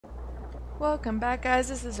Welcome back, guys.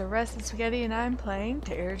 This is Arrested Spaghetti, and I'm playing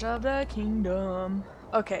Tears of the Kingdom.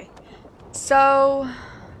 Okay, so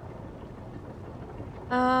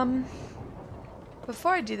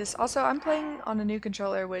before I do this, also I'm playing on a new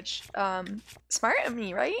controller, which smart of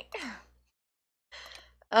me, right?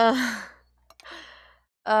 Uh,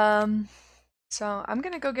 so I'm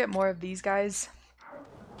gonna go get more of these guys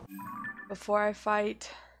before I fight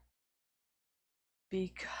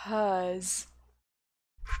because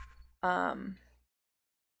well,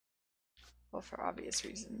 for obvious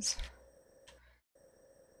reasons.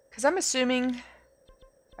 Because I'm assuming.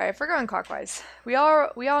 Alright, if we're going clockwise, we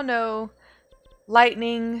all know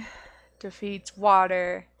lightning defeats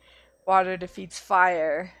water, water defeats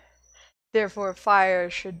fire, therefore fire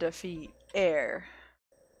should defeat air.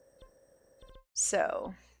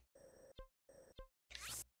 So,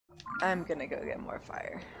 I'm gonna go get more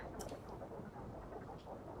fire.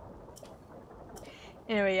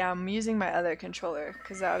 Anyway, yeah, I'm using my other controller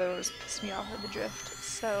because that always pissed me off with the drift.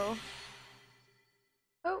 So,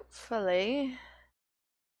 hopefully,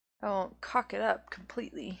 I won't cock it up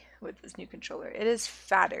completely with this new controller. It is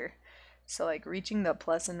fatter, so like reaching the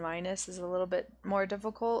plus and minus is a little bit more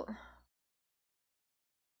difficult.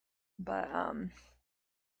 But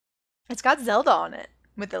it's got Zelda on it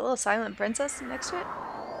with the little silent princess next to it.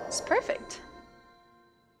 It's perfect.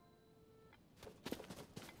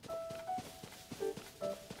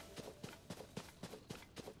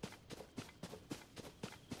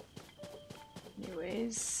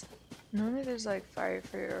 Anyways, normally there's like fire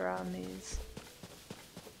fruit around these.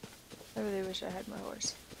 I really wish I had my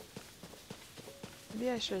horse.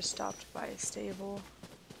 Maybe I should have stopped by a stable.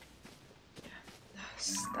 Yeah,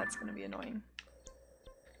 that's gonna be annoying.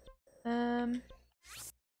 I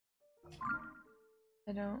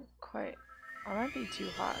don't quite. I might be too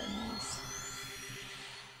hot in these.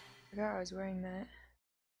 I forgot I was wearing that.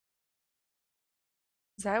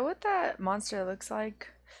 Is that what that monster looks like?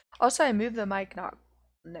 Also, I moved the mic not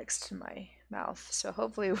next to my mouth, so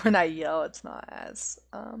hopefully when I yell, it's not as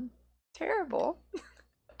terrible.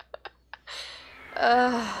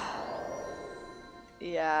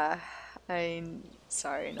 Yeah, I'm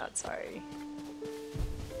sorry, not sorry.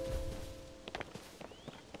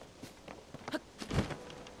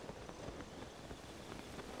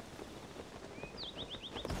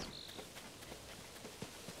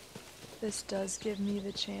 This does give me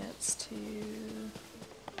the chance to...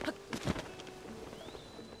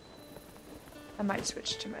 I might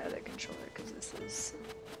switch to my other controller because this is...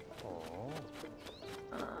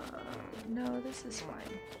 no, this is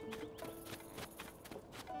fine.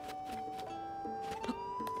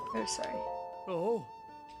 Oh, sorry. Oh.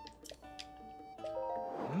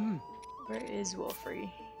 Where is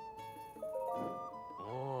Wolfrey?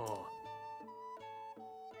 Oh.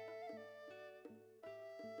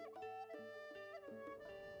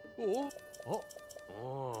 Oh. Oh.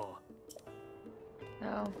 Oh.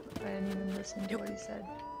 No, I didn't even listen to what he said.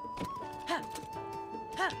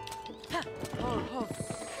 Oh.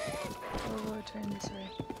 Oh, turn this way.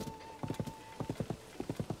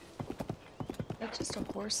 Is that just a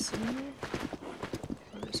horse sitting there?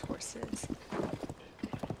 Oh, there's horses.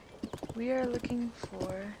 We are looking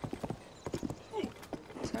for...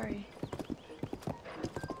 Sorry.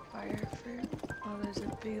 Fire fruit. Oh, there's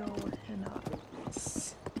a big old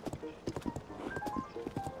hinox.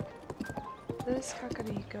 This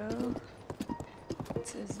Kakariko. It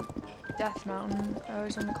says Death Mountain. I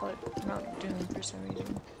always want to call it Mount Doom for some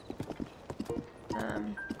reason.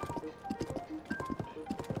 I'm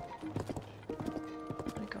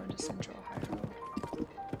going to Central Hyrule.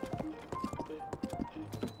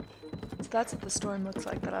 So that's what the storm looks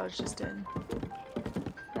like that I was just in.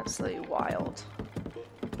 Absolutely wild.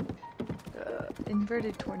 The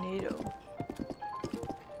inverted tornado.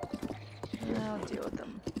 I'll deal with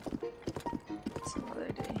them some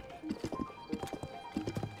other day.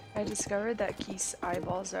 I discovered that Keith's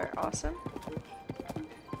eyeballs are awesome.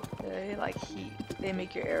 They like heat. They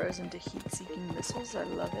make your arrows into heat-seeking missiles. I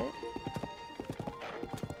love it.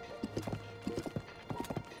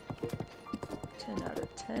 Out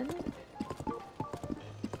of 10.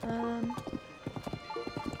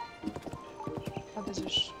 Oh, there's a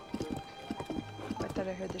I thought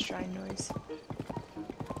I heard the shrine noise.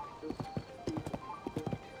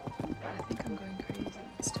 I think I'm going crazy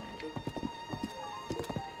instead.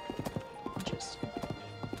 Interesting.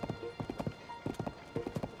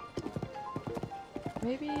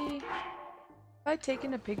 Maybe have I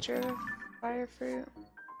taken a picture of fire fruit?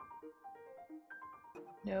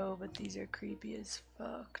 No, but these are creepy as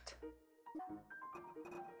fucked.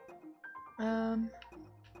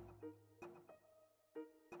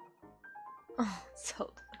 Oh,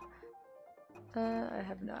 Zelda. I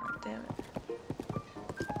have not. Damn it.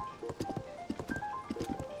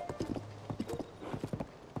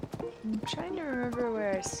 I'm trying to remember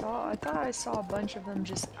where I saw. I thought I saw a bunch of them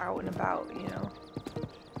just out and about, you know?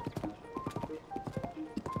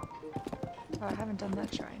 Oh, I haven't done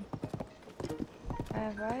that shrine.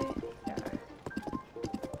 Have I? Yeah.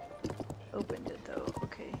 Opened it though,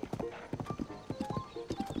 okay.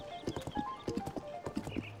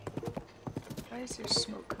 Why is there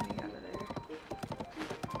smoke coming out of there?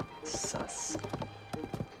 Sus.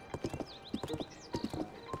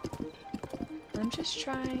 I'm just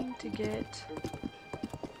trying to get...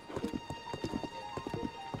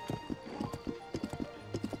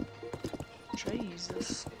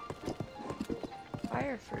 Jesus.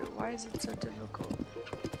 Fire fruit, why is it so difficult?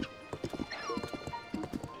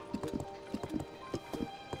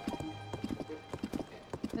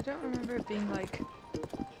 I don't remember it being like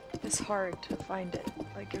this hard to find it.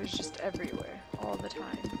 Like it was just everywhere, all the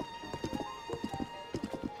time.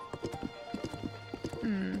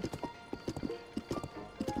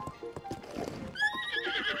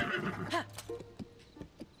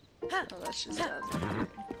 Oh, that's just a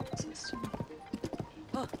system.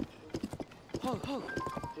 Ho, ho.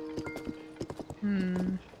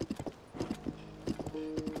 Hmm.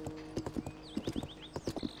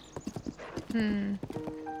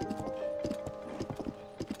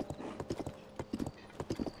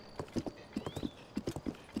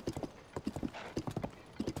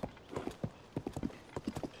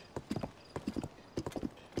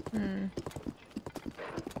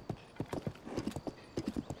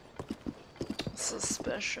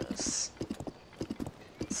 Suspicious.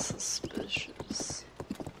 Suspicious.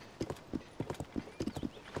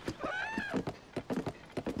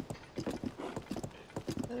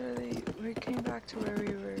 Literally, we came back to where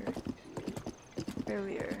we were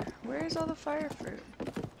earlier. Where's all the fire fruit?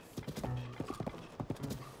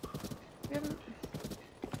 We haven't...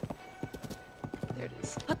 There it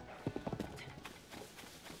is.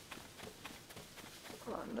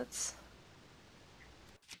 Hold on, let's...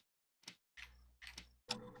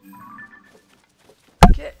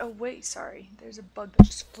 Get away, sorry. There's a bug that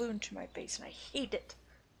just flew into my face and I hate it.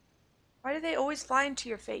 Why do they always fly into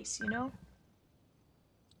your face, you know?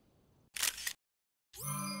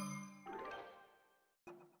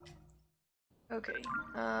 Okay,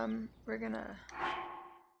 we're gonna...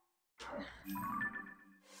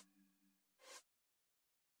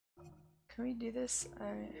 Can we do this? How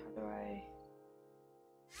do I...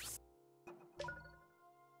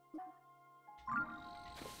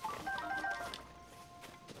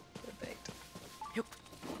 Perfect. Yup.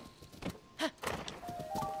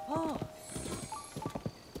 Oh.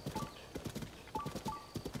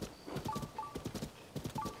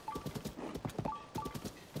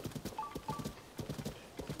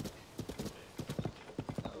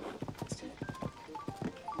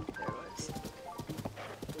 There it was.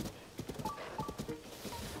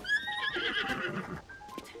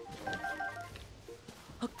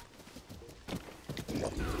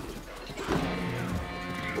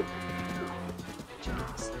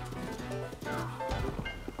 Jeez.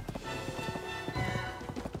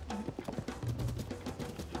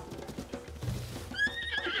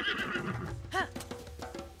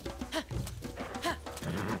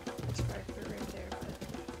 It's fire fruit right there,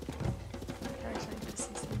 but I actually need to piss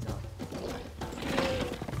these things off. There he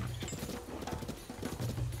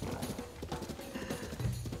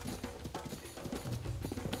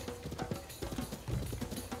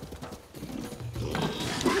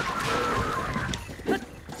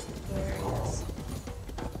is.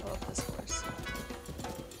 I love this horse.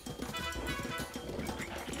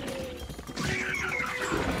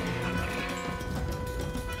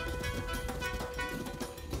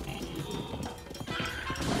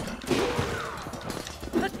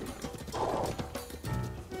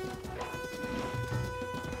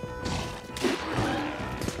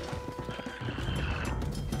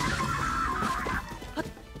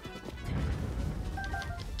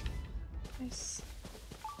 Nice.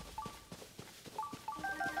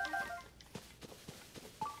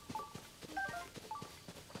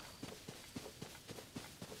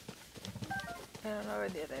 I don't know where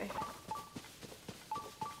the other.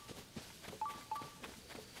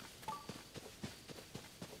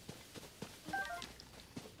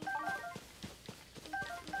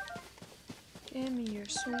 Give me your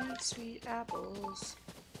sweet, sweet apples.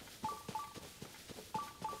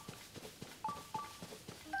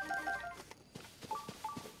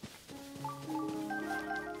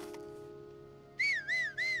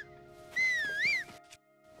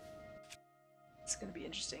 It's gonna be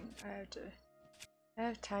interesting. I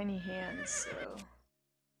have tiny hands, so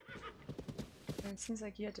It seems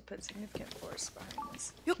like you had to put significant force behind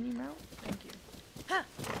this. Yup. Can you mount? Thank you. Ha!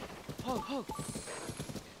 Ho ho!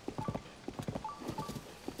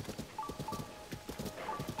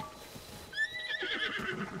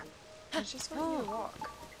 I just want you to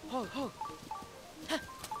walk. Ho ho!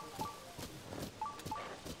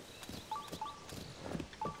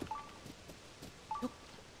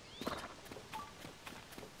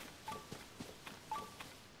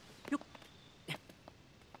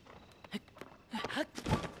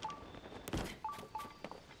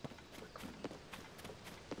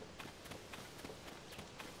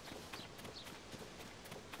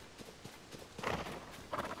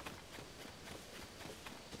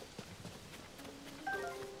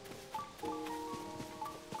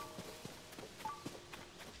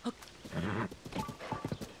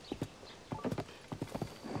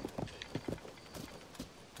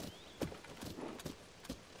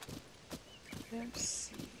 Let's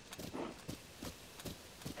see.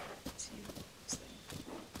 Let's see this thing.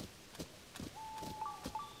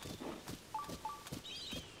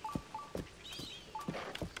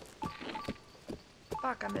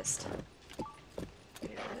 Fuck, I missed.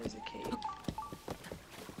 Okay, there's a cave.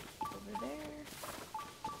 Over there.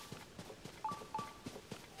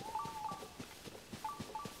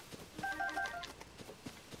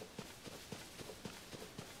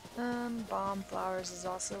 Bomb flowers is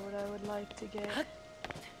also what I would like to get.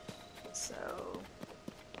 So...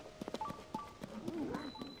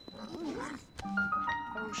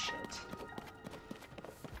 Oh shit.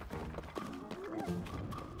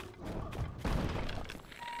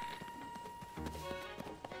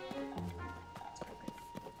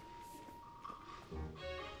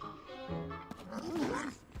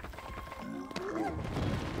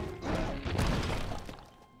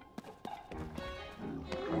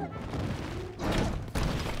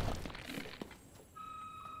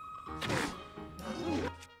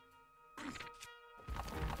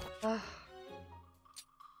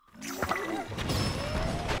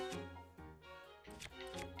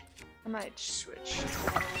 I might switch.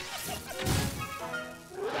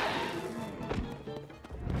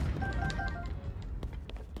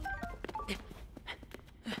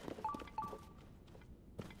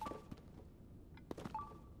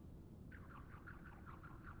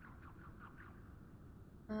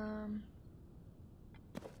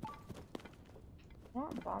 I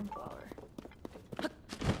want bomb flower.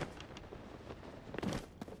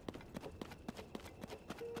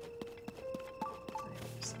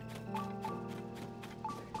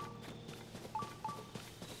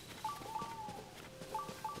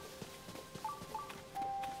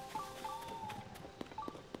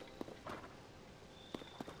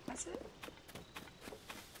 That's it.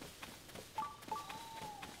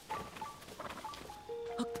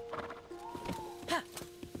 Ha!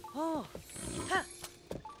 Oh! Ha!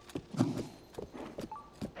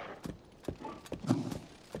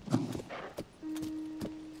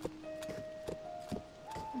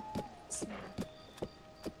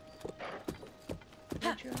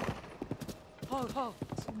 Ho ho!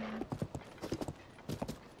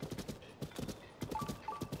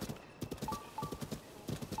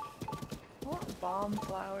 I want bomb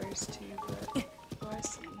flowers too, but oh, I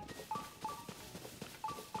see.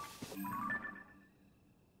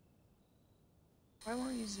 Why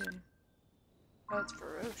won't you zoom? Oh, it's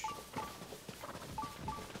Faroche.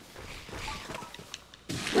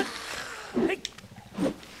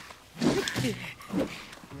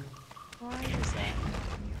 Why is that?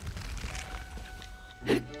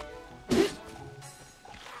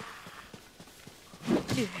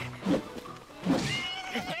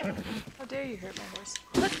 How dare you hurt my horse?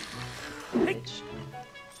 Bitch.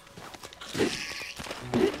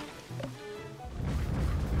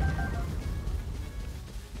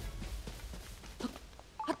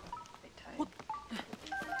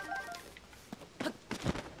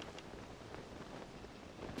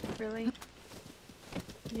 Really?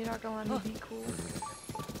 You're not gonna let me be cool?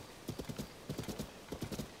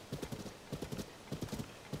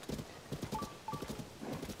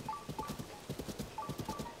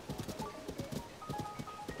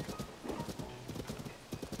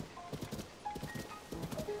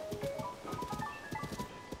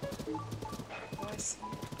 Oh, I see.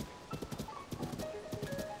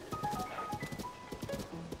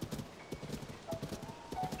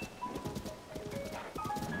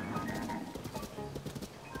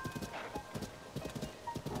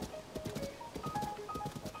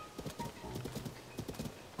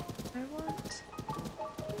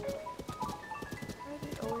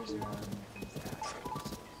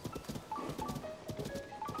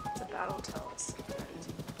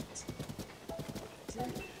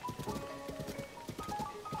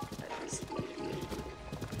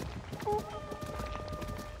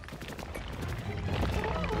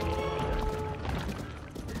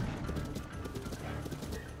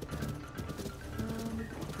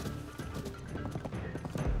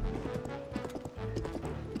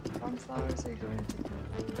 flowers are going to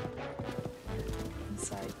be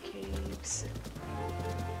inside caves.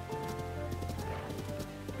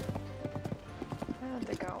 I don't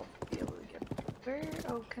think I'll be able to get where.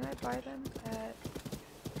 Oh, can I buy them at?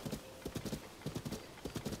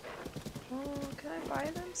 Oh, can I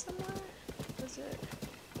buy them somewhere? Was it?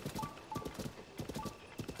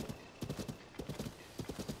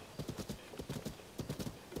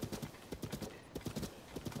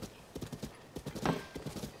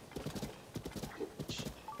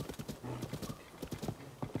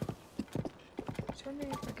 I was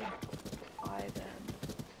wondering if I could buy them.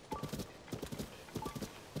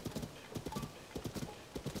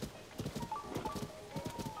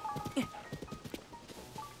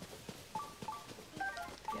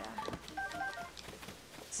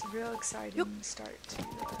 It's a real exciting start to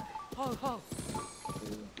Ho ho.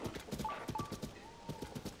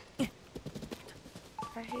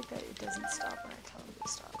 I hate that it doesn't stop when I tell him to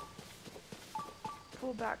stop.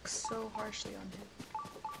 Pull back so harshly on him.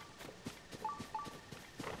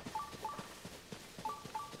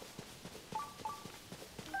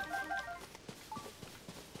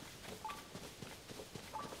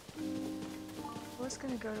 I was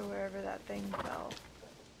gonna go to wherever that thing fell.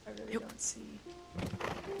 I really don't see.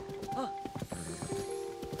 I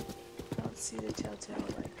don't see the telltale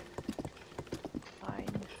like line.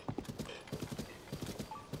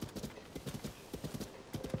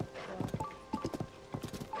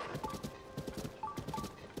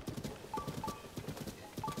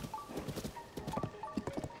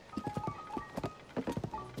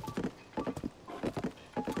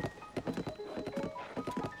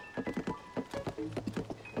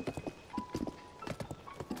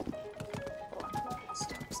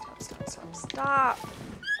 Stop!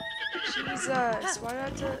 Jesus, why do I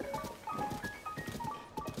have to...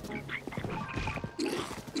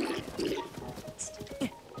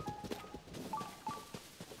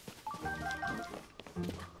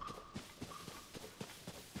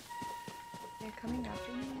 They're coming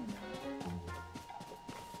after me and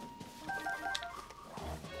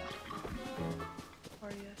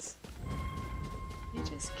or yes. You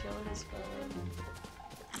just killed his brother.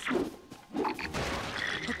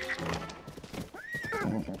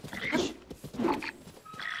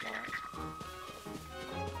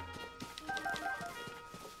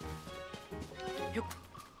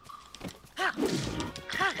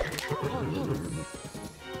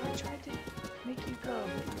 I tried to make you go,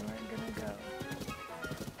 but you weren't gonna go.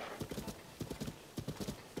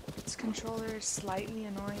 This controller is slightly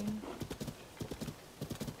annoying.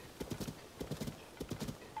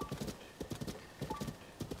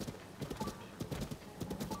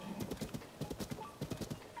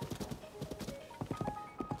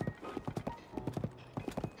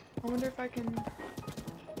 I wonder if I can...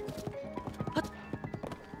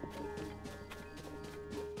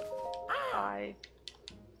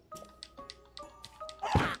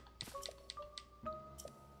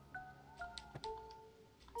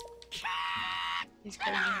 He's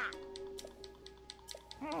crazy.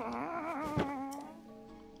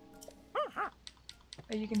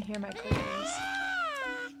 Oh, you can hear my clickers.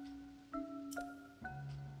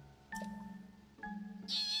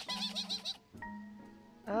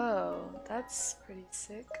 Oh, that's pretty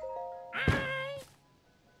sick.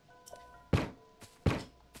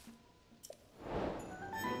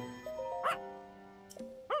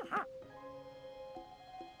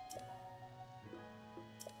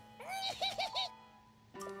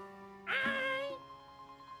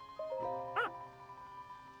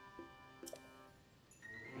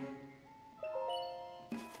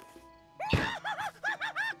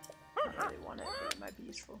 I really want it, but it might be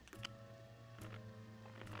useful.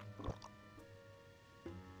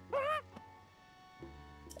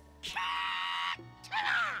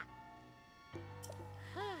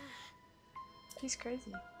 He's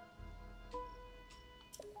crazy.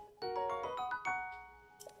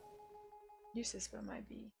 Useless, but it might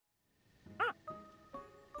be.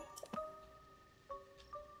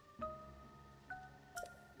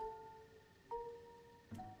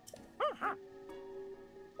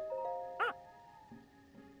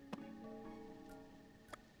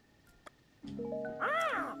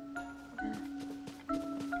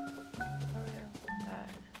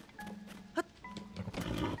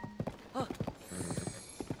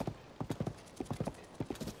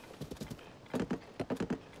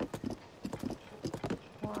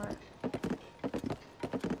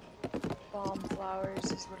 Bomb flowers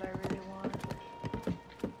is what I really want.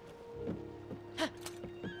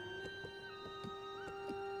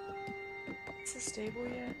 Is the stable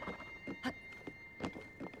yet?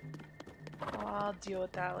 Oh, I'll deal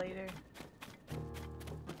with that later.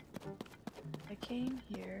 game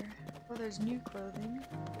here. Oh, there's new clothing.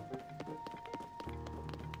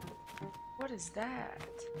 What is that?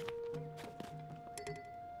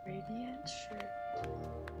 Radiant shirt.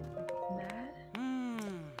 Mad?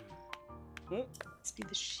 Must be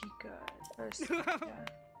the Sheikah. Or yeah.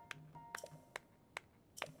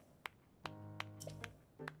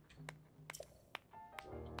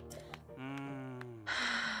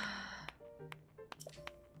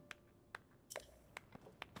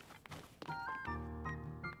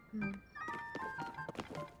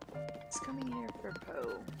 He's coming here for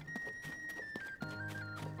Poe.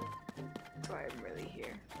 That's why I'm really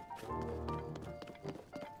here.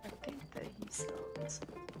 I think that he sells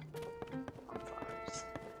bonfires.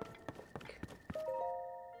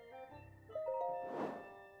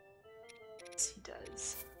 Yes, he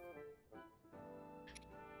does.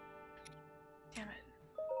 Damn it.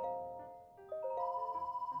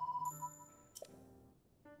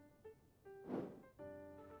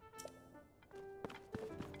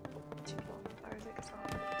 Two bonfires, I guess I'll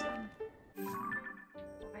use them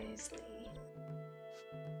wisely.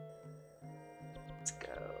 Let's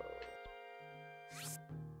go.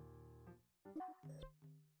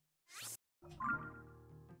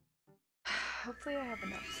 Hopefully I have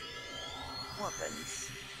enough weapons.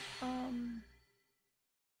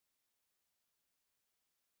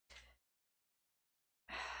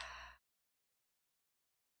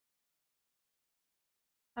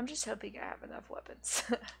 I'm just hoping I have enough weapons.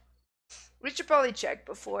 We should probably check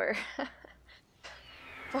before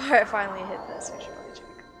before I finally hit this. We should probably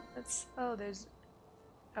check. Let's. Oh, there's.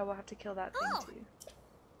 I will have to kill that thing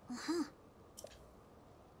too.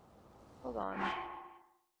 Hold on.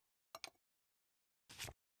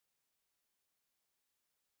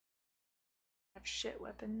 Have shit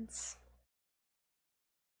weapons.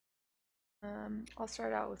 I'll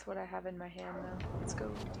start out with what I have in my hand though. Let's go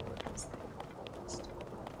deal with this thing first.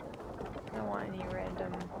 I don't want any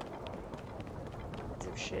random bits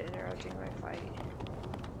of shit interrupting my fight.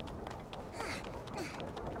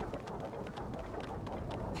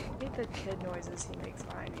 I hate the kid noises he makes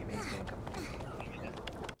behind me. It makes me uncomfortable.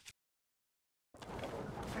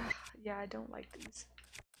 Yeah, I don't like these.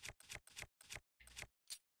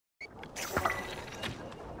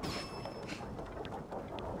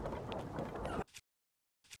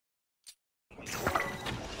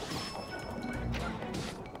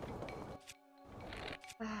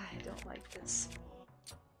 I don't like this.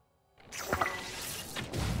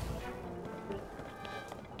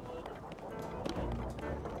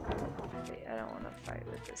 Wait, I don't want to fight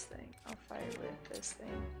with this thing. I'll fight with this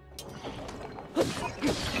thing.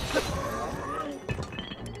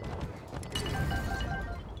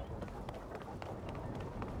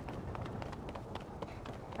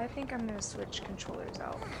 I think I'm gonna switch controllers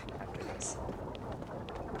out after this.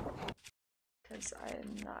 Because I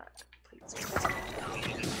am not pleased with this.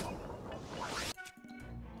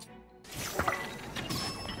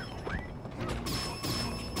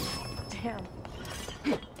 Damn.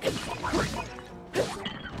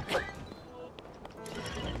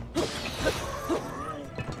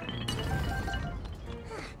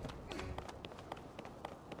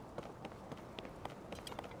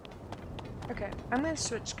 Okay, I'm gonna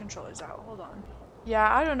switch controllers out. Hold on.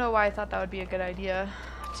 Yeah, I don't know why I thought that would be a good idea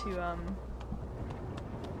to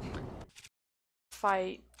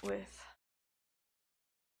fight with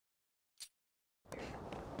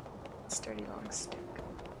sturdy long stick.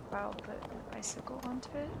 I'll put an icicle onto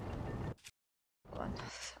it. Hold on,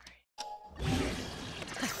 sorry.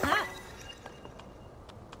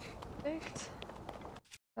 Perfect.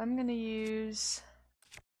 I'm gonna use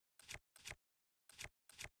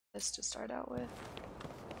this to start out with.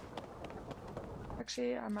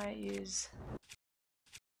 Actually, I might use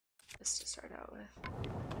this to start out with.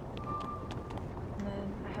 And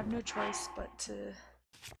then I have no choice but to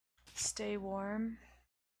stay warm.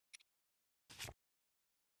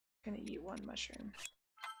 I'm gonna eat one mushroom.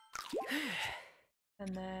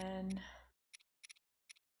 And then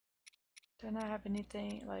do I not have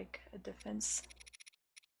anything like a defense?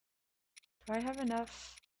 Do I have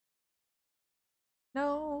enough?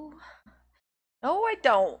 No. No, I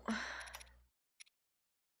don't.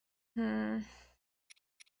 I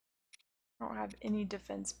don't have any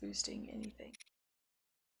defense boosting anything.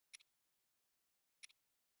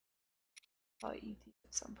 I'll eat these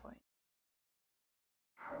at some point.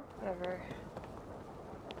 Whatever.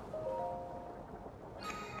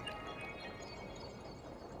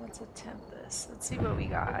 Let's attempt this. Let's see what we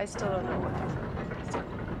got. I still don't know what to do.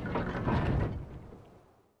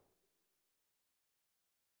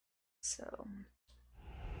 So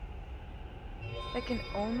I can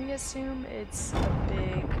only assume it's a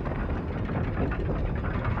big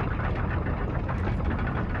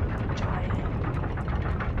Giant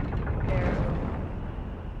arrow.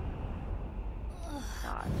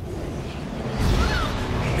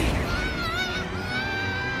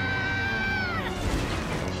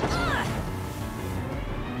 Not.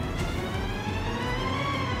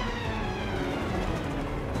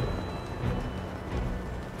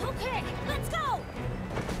 Okay, let's go!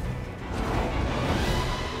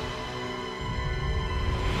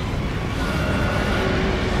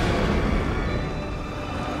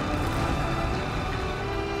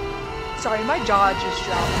 Sorry, my jaw just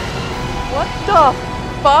dropped. What the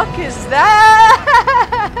fuck is that?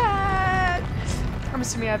 I'm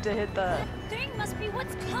assuming I have to hit the... That thing must be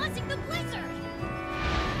what's causing the blizzard!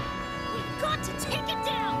 We've got to take it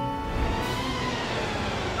down!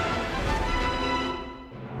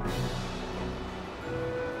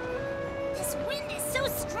 This wind is so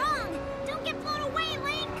strong! Don't get blown away,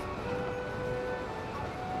 Link!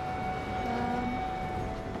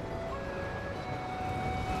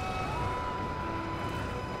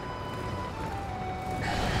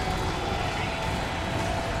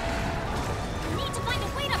 We need to find a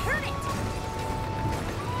way to hurt it!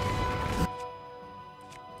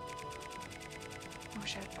 I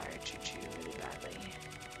wish I had fire choo-choo really badly.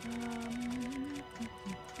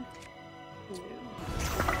 Blue.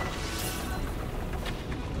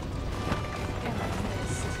 Damn, I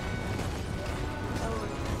missed. Oh.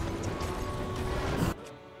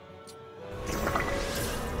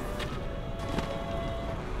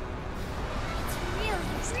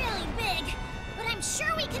 It's really, really big, but I'm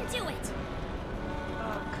sure we can do it!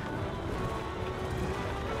 Fuck.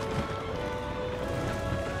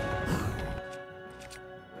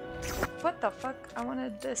 What the fuck? I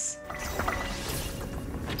wanted this.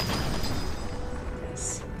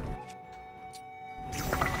 This.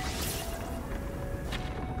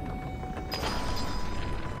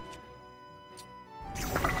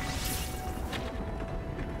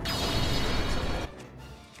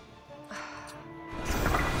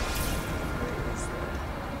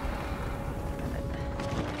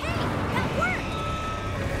 Hey, that worked!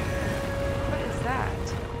 What is that?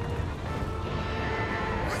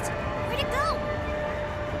 What? Where'd it go?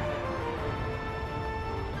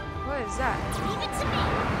 What is that? Leave it to me!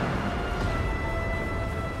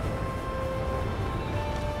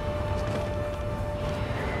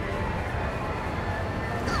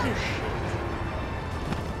 Oh shit.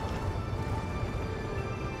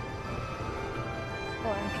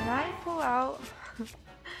 Hold on, can I pull out?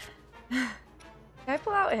 Can I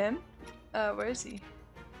pull out him? Where is he?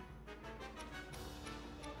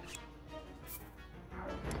 Oh,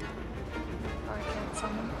 I can't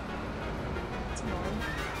summon. It's annoying.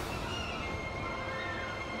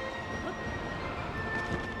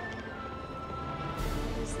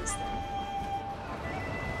 What is this thing?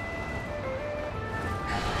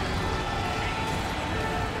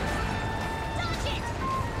 Dodge it!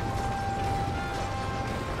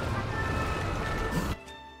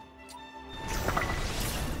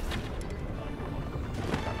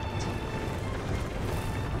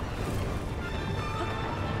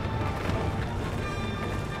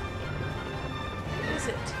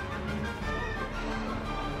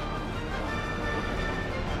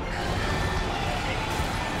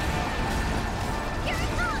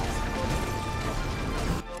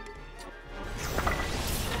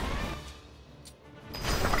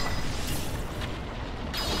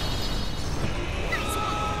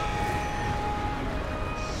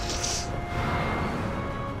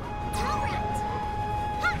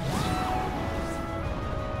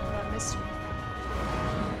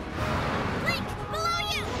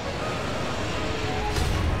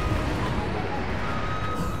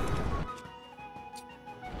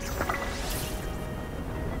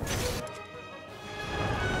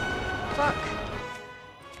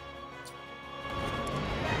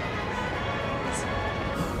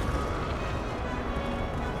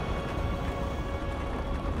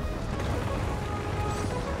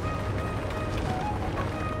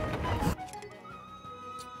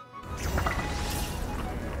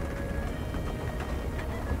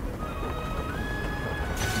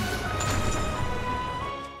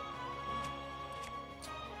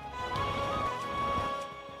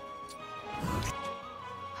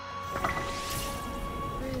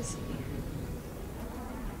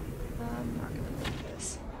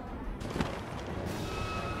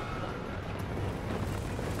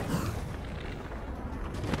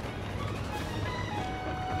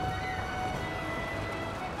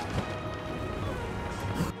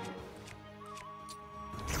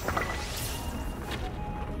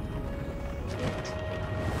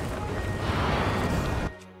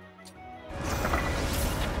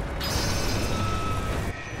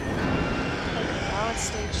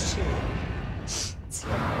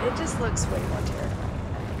 looks way more terrifying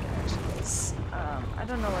than I think it actually is. I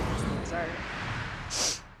don't know what these things are.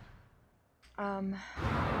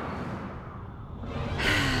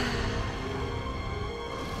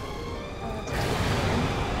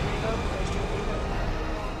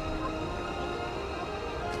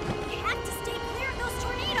 You have to stay clear of those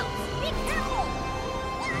tornadoes. Be careful.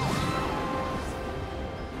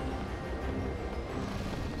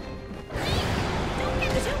 Don't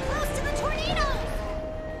get too close to the tornadoes.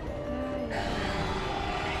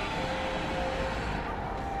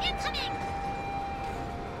 Incoming.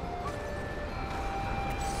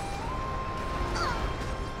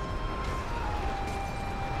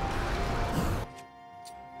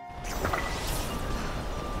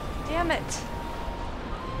 Damn it!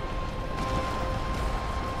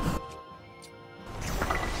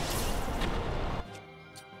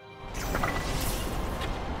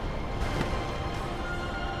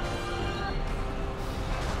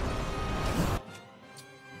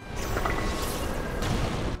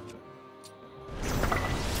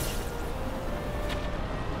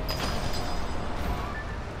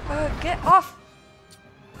 Get off!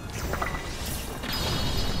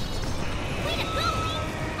 Way to go, Lee.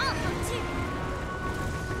 I'll help too.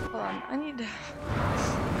 Hold on, I need to...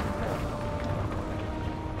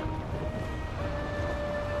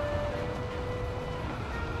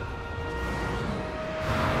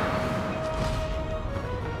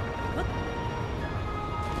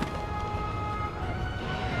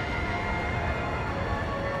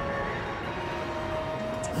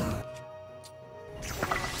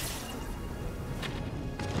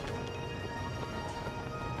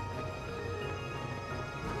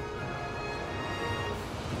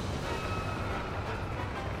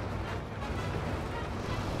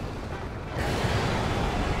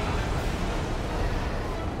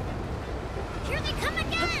 Here they come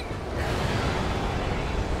again.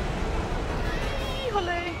 Hole!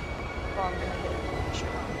 Well, I'm gonna hit it.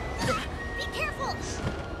 Sure. Be careful.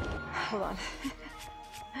 Hold on.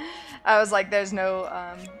 I was like, there's no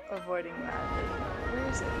avoiding that. Where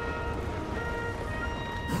is it?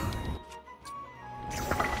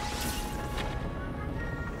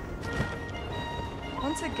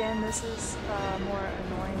 Once again, this is more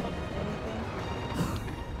annoying than anything.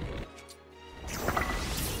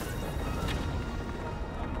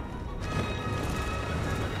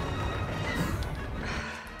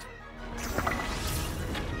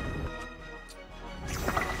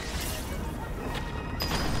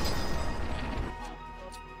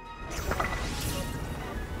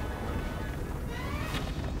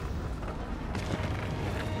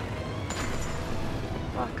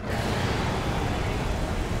 Fuck.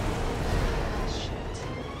 Shit.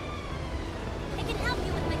 I can help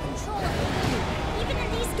you with my control of the wind, even in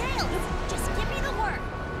these gales. Just give me the word.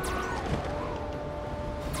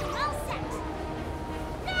 All set.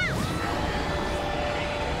 Now!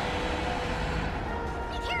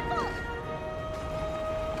 Be careful!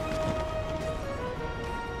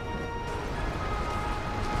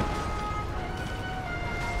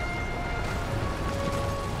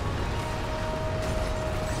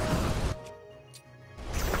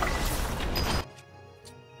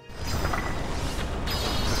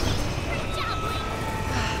 Great job, Lee.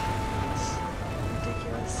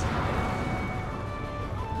 Ridiculous.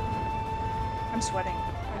 I'm sweating. I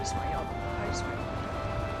just want y'all. I just want y'all.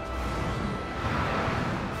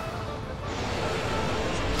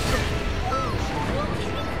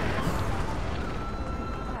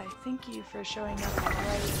 Hi, thank you for showing up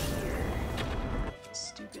right here.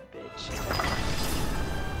 Stupid bitch.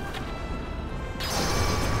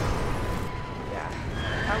 Yeah,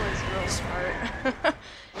 that was real smart.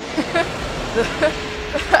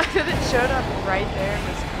 The fact that it showed up right there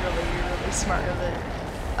was really, really smart of it.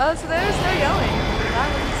 Oh, so there was no yelling. That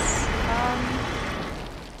was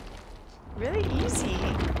really easy.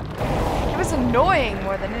 It was annoying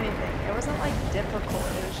more than anything. It wasn't like difficult.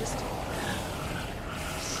 It was just.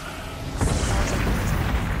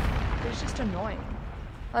 It was just annoying.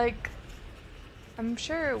 Like, I'm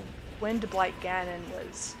sure Wind Blight Ganon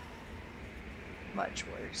was much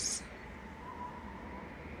worse.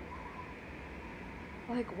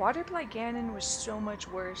 Like, Water Blight Ganon was so much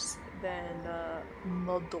worse than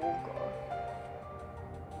Madolga.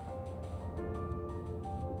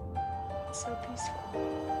 It's so peaceful.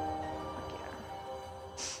 Fuck yeah.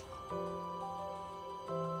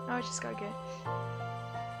 Now I just gotta get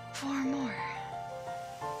 4 more.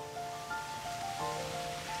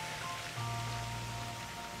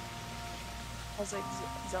 I was like,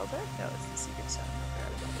 Zelda? No, it's the Secret Stone.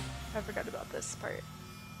 I forgot about this part.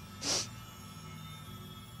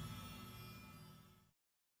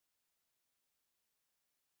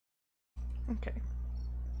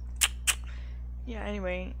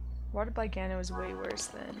 Anyway, Water Black Ganon was way worse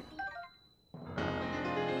than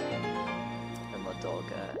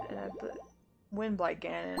Modolga, and Wind Black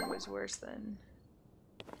Ganon was worse than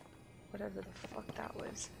whatever the fuck that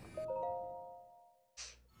was.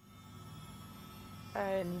 I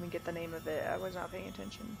didn't even get the name of it. I was not paying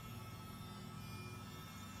attention.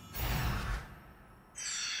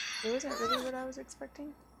 It wasn't really what I was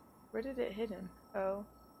expecting. Where did it hit him? Oh.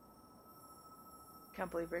 Can't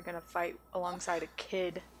believe we're gonna fight alongside a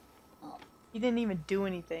kid. He didn't even do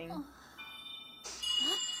anything.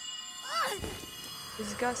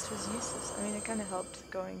 His gust was useless. I mean, it kind of helped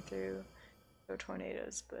going through the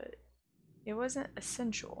tornadoes, but it wasn't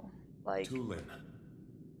essential. Like Tulin,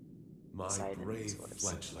 my brave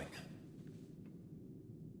fledgling.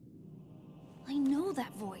 I know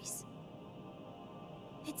that voice.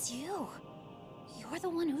 It's you. You're the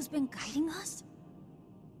one who's been guiding us?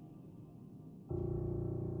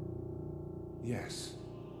 Yes,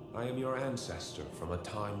 I am your ancestor from a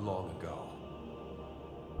time long ago.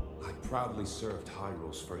 I proudly served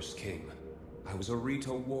Hyrule's first king. I was a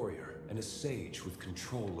Rito warrior and a sage with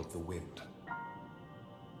control of the wind.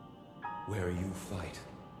 Where you fight,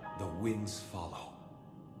 the winds follow.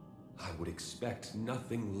 I would expect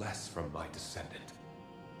nothing less from my descendant.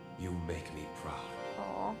 You make me proud.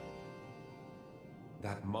 Aww.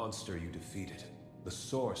 That monster you defeated, the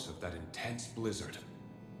source of that intense blizzard,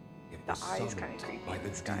 it The was eye is summoned kinda creepy, by the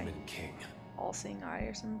this guy. Demon King. All-seeing eye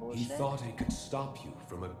or some bullshit? He thought it could stop you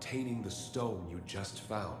from obtaining the stone you just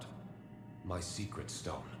found. My secret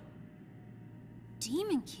stone.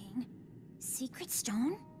 Demon King? Secret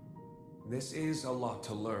stone? This is a lot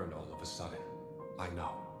to learn all of a sudden. I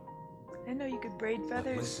know. I know you could braid But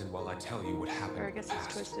feathers. listen while I tell you what happened Or I in the guess it's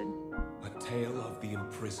past. twisted. A tale of the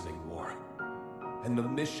imprisoning war. And the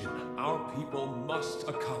mission our people must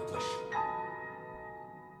accomplish.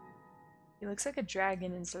 He looks like a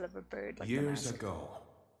dragon instead of a bird. Like Years the mask. ago,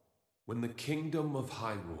 when the kingdom of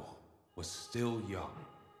Hyrule was still young,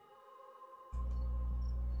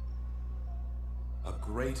 a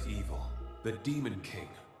great evil, the Demon King,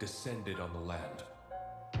 descended on the land.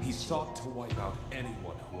 He sought to wipe out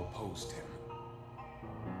anyone who opposed him.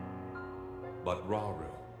 But Rauru,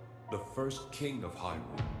 the first king of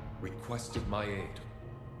Hyrule, requested my aid,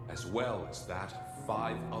 as well as that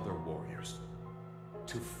 5 other warriors,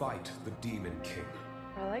 to fight the Demon King.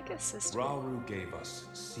 I like his sister. Rauru gave us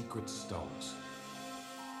secret stones.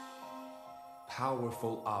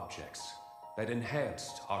 Powerful objects that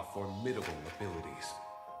enhanced our formidable abilities.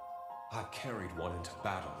 I carried one into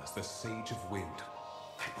battle as the Sage of Wind.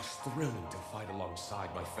 It was thrilling to fight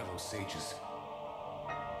alongside my fellow sages.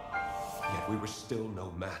 Yet we were still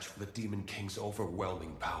no match for the Demon King's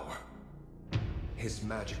overwhelming power. His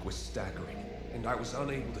magic was staggering, and I was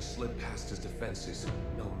unable to slip past his defenses,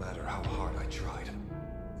 no matter how hard I tried.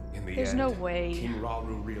 In the There's end, no way. King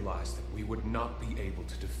Rauru realized that we would not be able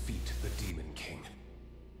to defeat the Demon King.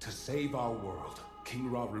 To save our world, King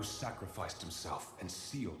Rauru sacrificed himself and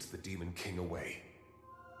sealed the Demon King away.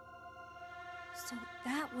 So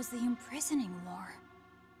that was the imprisoning war.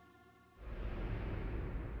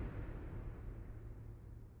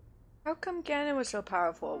 How come Ganon was so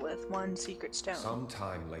powerful with one secret stone?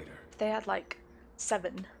 Sometime later, They had like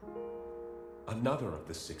 7. another of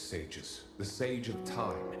the 6 sages, the Sage of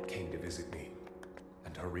Time, came to visit me.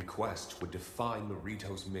 And her request would define the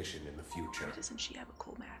Rito's mission in the future. Why doesn't she have a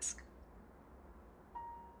cool mask?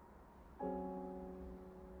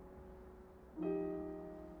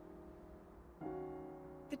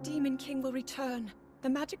 The Demon King will return. The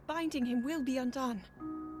magic binding him will be undone.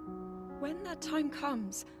 When that time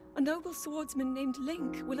comes, a noble swordsman named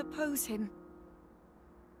Link will oppose him.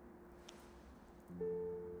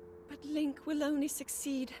 But Link will only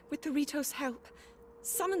succeed with the Rito's help.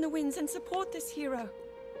 Summon the winds and support this hero.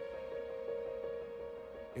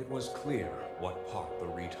 It was clear what part the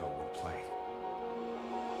Rito would play.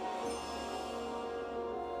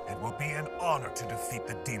 It will be an honor to defeat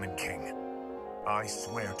the Demon King. I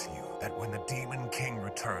swear to you that when the Demon King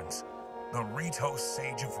returns, the Rito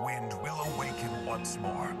Sage of Wind will awaken once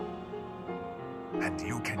more. And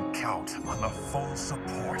you can count on the full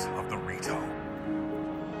support of the Rito.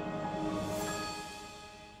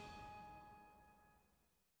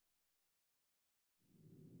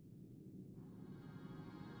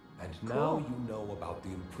 And now you know about the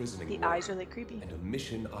imprisoning The war eyes are like creepy. and a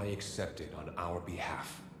mission I accepted on our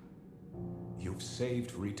behalf. You've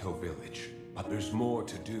saved Rito Village, but there's more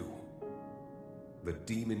to do. The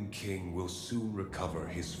Demon King will soon recover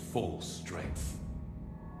his full strength.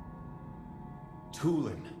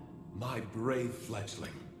 Tulin, my brave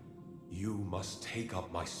fledgling, you must take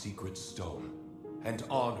up my secret stone. and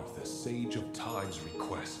honor the Sage of Time's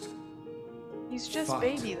request. He's just Fight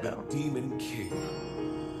baby though. the Demon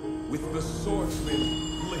King with the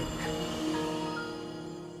swordsman Link.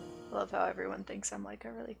 I love how everyone thinks I'm like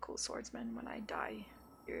a really cool swordsman when I die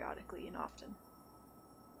periodically and often.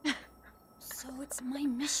 So it's my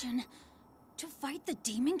mission to fight the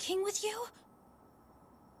Demon King with you?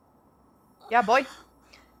 Yeah, boy.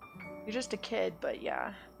 You're just a kid, but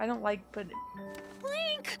yeah. I don't like, but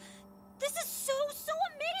Link! This is so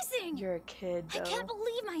amazing! you're a kid, though. I can't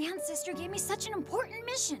believe my ancestor gave me such an important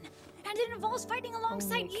mission. And it involves fighting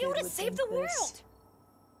alongside Only a you kid to would save think the this.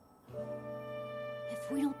 world.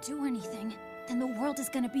 If we don't do anything, then the world is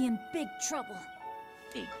gonna be in big trouble.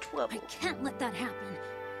 Big trouble. I can't let that happen.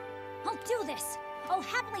 I'll do this. I'll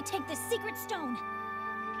happily take this secret stone.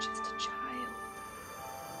 You're just a child.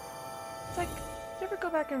 It's like, you ever go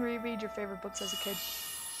back and reread your favorite books as a kid?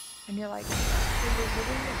 And you're like, hey, you're living with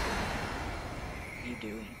me. What are you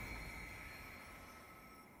doing?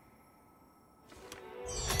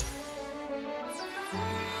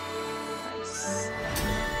 Nice.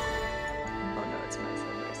 Oh no, it's a nice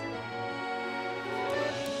little bracelet.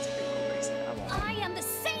 It's a pretty cool bracelet. I want it. I am the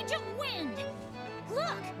Sage of Wind.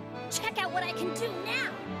 Look, check out what I can do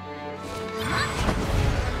now. Huh?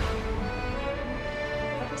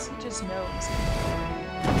 How does he just know?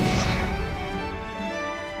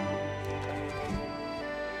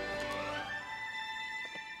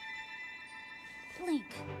 Link,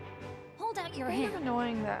 hold out your Kind hand. of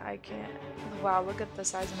annoying that I can't. Wow, look at the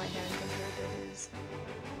size of my hand compared to his.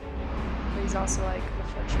 But he's also like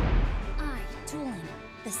reflection. I, Tulin,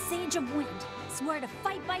 the Sage of Wind, swear to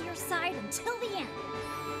fight by your side until the end. I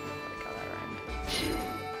like how that rhymed.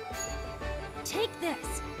 Take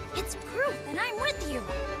this. It's proof that I'm with you.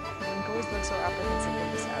 Link always looks so apprehensive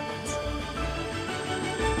when this happens.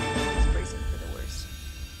 He's bracing for the worst.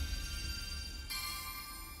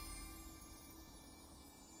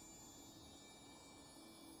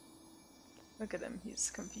 Look at him,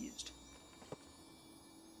 he's confused.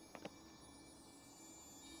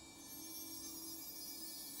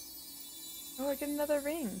 Oh, I get another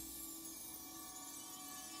ring.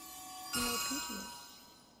 Oh, pinky.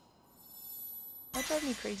 That drive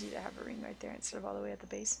me crazy to have a ring right there instead of all the way at the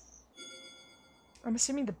base. I'm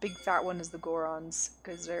assuming the big fat one is the Gorons,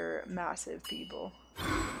 because they're massive people.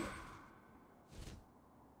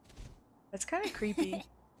 That's kind of creepy.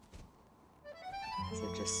 Is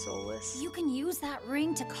it just soulless? You can use that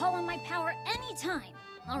ring to call on my power anytime,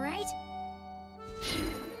 alright?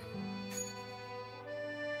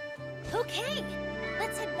 Okay,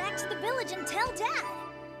 let's head back to the village and tell Dad.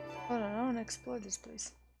 Hold on, I want to explore this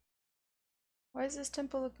place. Why does this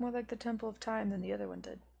temple look more like the Temple of Time than the other one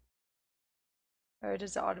did? Or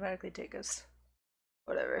does it automatically take us?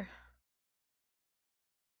 Whatever.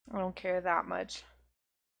 I don't care that much.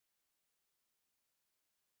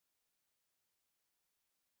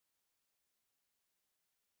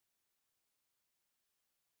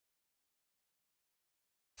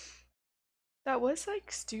 That was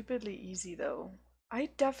like stupidly easy though. I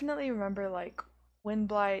definitely remember like Wind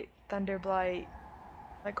Blight, Thunder Blight,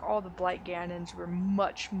 like all the Blight Ganons were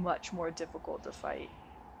much more difficult to fight.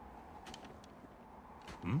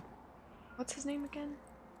 Hmm? What's his name again?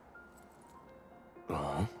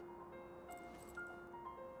 Uh-huh.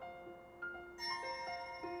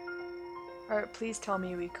 Alright, please tell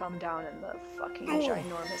me we come down in the fucking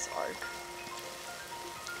ginormous arc.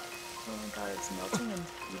 Oh my god, it's melting in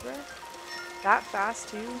Hebra? That fast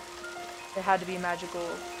too? It had to be magical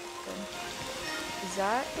then. Is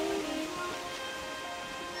that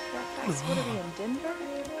that fast? What are we in Denver?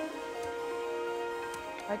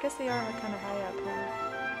 I guess they are like kind of high up, huh?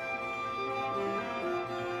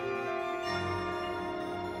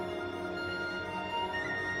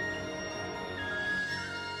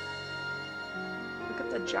 Look at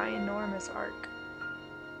the ginormous arc.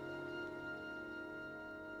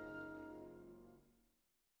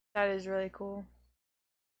 That is really cool.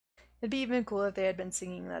 It'd be even cool if they had been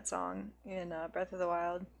singing that song in Breath of the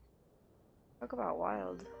Wild. Talk about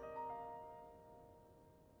wild.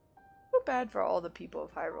 Feel bad for all the people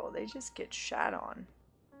of Hyrule. They just get shat on.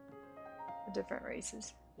 The different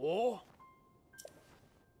races. Oh.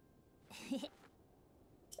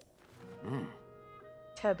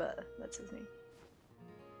 Teba, that's his name.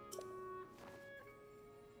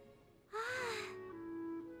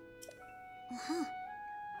 Uh-huh.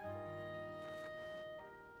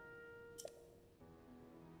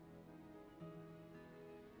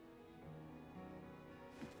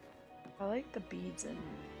 I like the beads in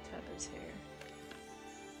Teba's hair.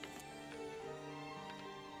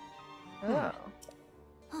 Oh.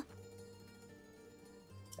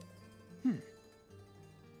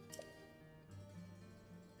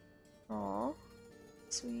 Aw,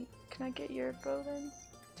 sweet. Can I get your bow then,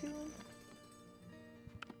 too?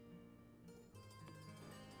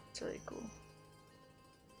 It's really cool.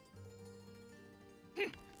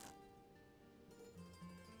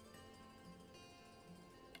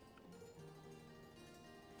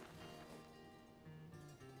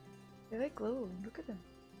 They like glow. Look at them.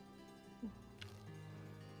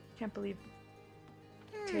 Can't believe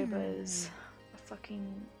Teba is a fucking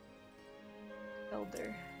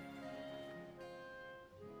elder.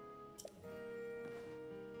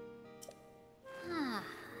 Ah.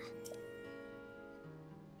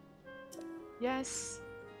 Yes.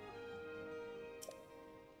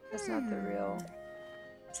 That's not the real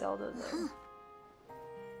Zelda though.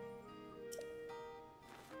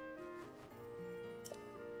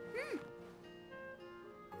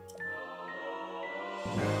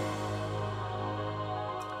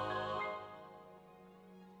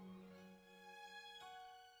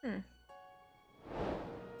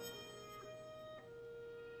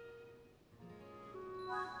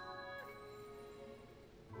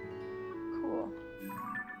 Cool.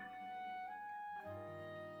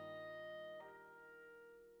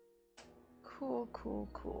 Cool, cool,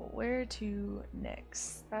 cool. Where to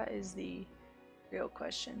next? That is the real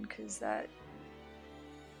question, because that...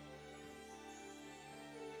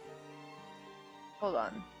 Hold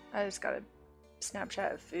on. I just got a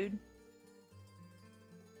Snapchat of food.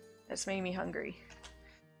 That's making me hungry.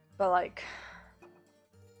 But like...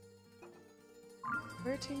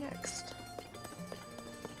 Where to next?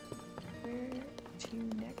 Where to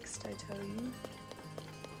next, I tell you.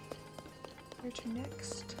 Where to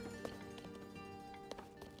next?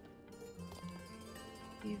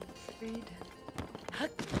 You've freed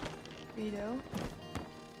Rito.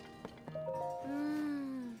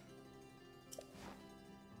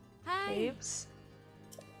 Hi. Caves.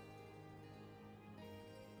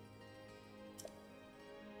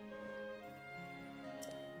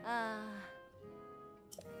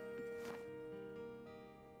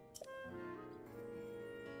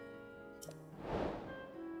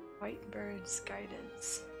 White Bird's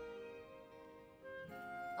Guidance.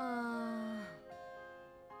 Oh.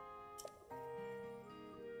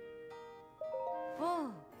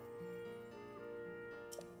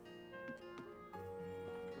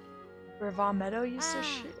 Where Von Meadow used to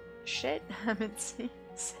shit? I mean,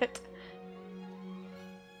 sit.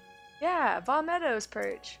 Yeah, Von Meadow's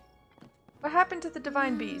perch. What happened to the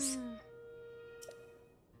Divine Bees?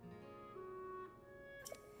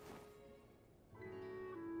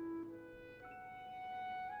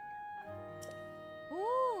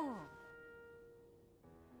 Ooh.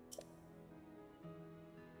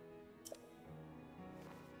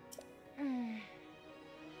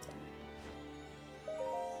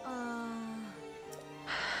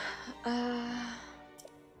 Oh.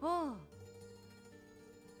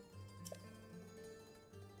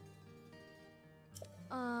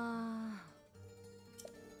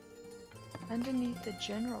 Underneath the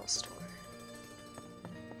general store.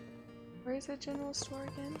 Where is the general store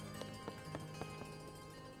again?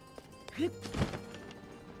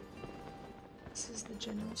 This is the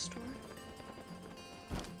general store.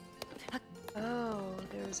 Oh,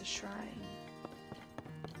 there was a shrine.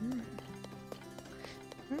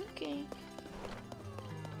 Okay.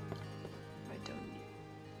 I don't need.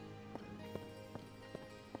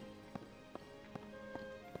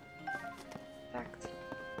 Fact.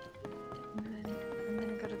 And then I'm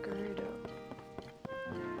gonna go to Gerudo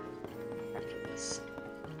after this.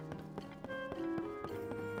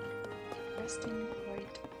 Resting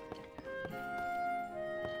white.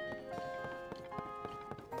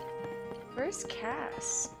 Where's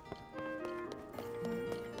Cass?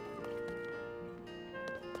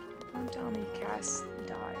 Don't tell me Cass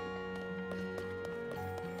died.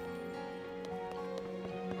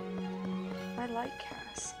 I like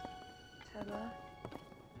Cass. Teba.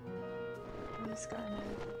 He's got no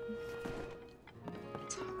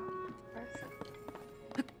breath.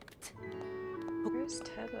 Where's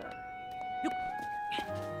Teba?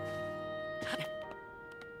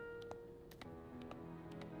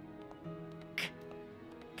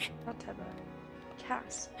 Not Teba.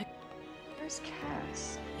 Cass. Where's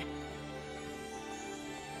Cass?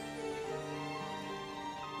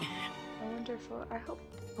 I wonder if I hope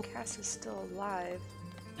Cass is still alive.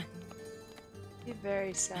 Be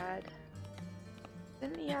very sad.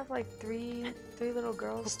 Didn't he have like three little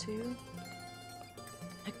girls too?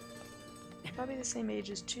 Probably the same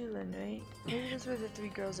age as Chulin, right? Maybe those were the 3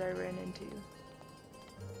 girls I ran into.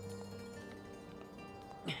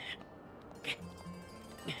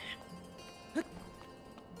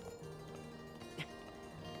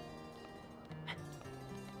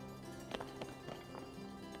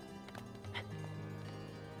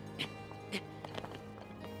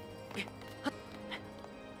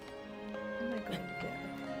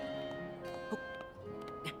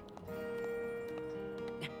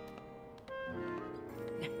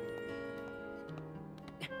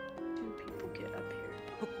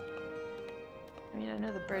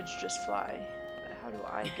 birds just fly. But how do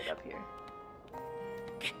I get up here?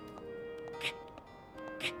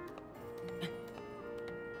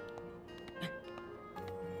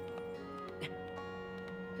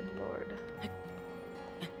 Good lord.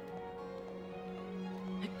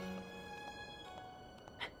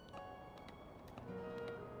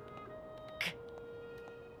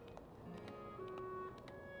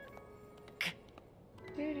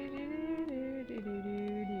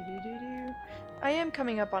 I am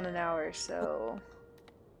coming up on an hour, so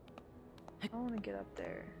I want to get up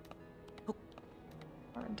there.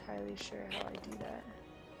 Not entirely sure how I do that.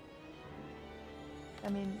 I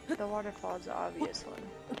mean, the waterfall is the obvious one.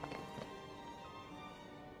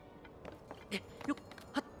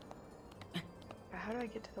 But how do I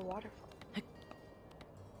get to the waterfall?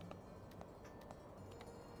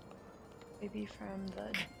 Maybe from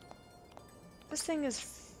the... This thing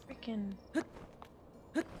is freaking...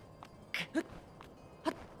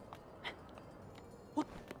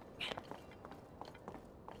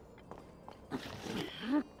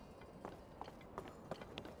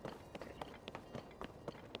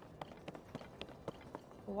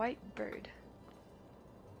 White bird.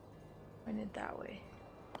 Pointed that way.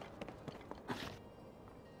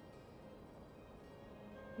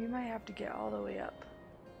 You might have to get all the way up.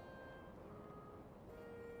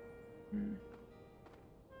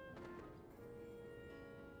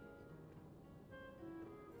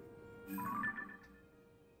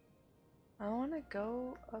 I want to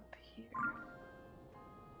go up here.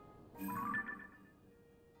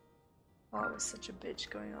 Oh, it was such a bitch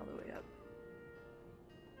going all the way up.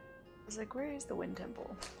 I was like, where is the wind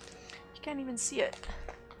temple? You can't even see it.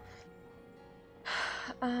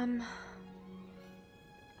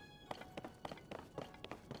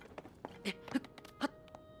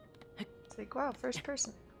 It's like, wow, first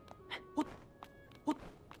person.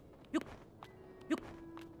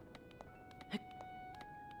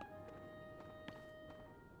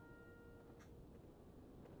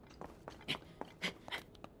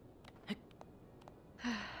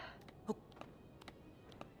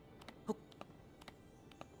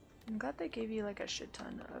 I'm glad they gave you like a shit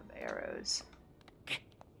ton of arrows.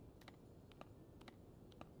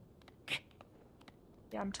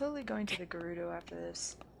 Yeah, I'm totally going to the Gerudo after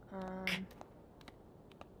this.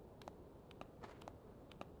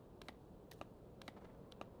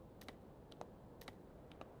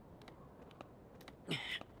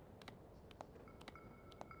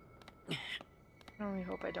 I only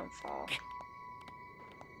hope I don't fall.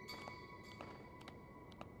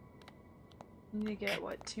 Need to get,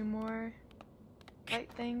 what, 2 more light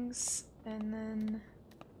things, and then...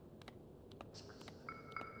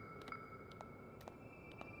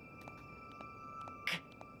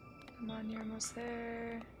 Come on, you're almost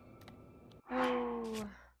there. Oh!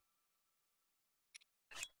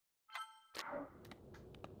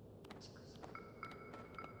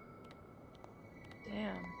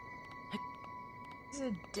 Damn. This is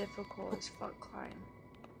a difficult as fuck climb.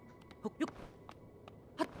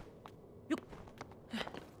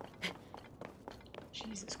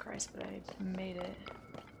 Jesus Christ, but I made it.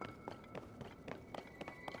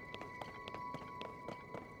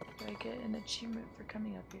 Do I get an achievement for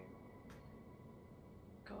coming up here?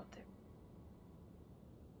 Go up there.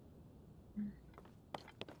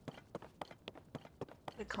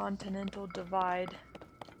 The Continental Divide.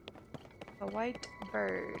 A white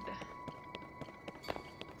bird.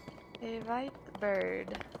 A white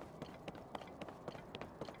bird.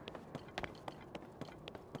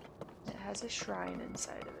 It has a shrine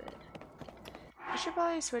inside of it. We should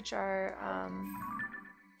probably switch our,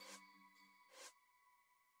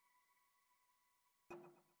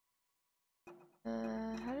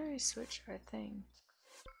 how do we switch our thing?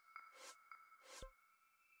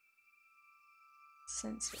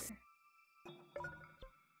 Sensor.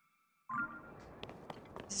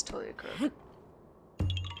 This is totally a crook.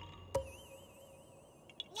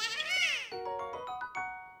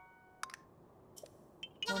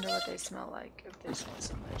 I wonder what they smell like if they smell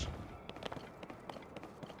so much.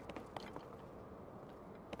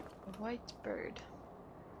 A white bird.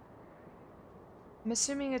 I'm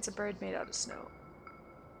assuming it's a bird made out of snow.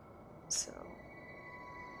 So.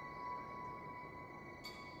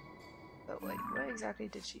 But wait, what exactly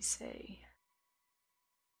did she say?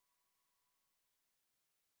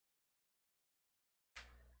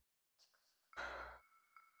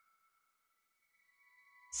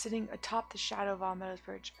 Sitting atop the shadow of all meadows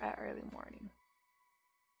perch at early morning.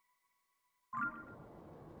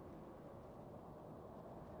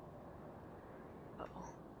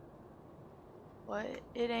 Uh-oh. What?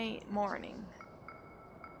 It ain't morning.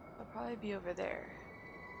 I'll probably be over there.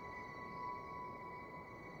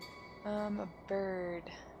 A bird.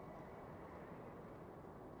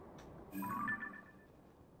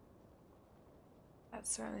 That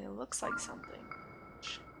certainly looks like something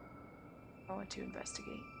I want to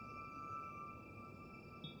investigate.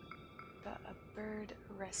 But a bird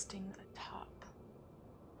resting atop.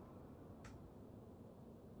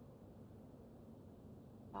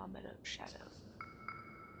 Vomit of shadow.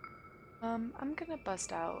 I'm gonna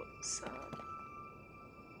bust out some.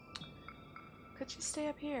 Could you stay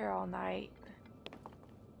up here all night?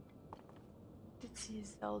 Did see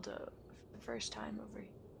Zelda for the first time over here.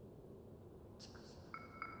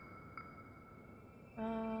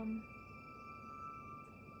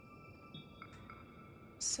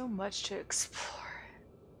 So much to explore.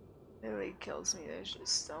 It really kills me. There's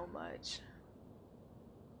just so much.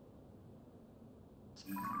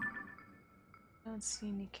 I don't see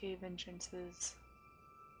any cave entrances.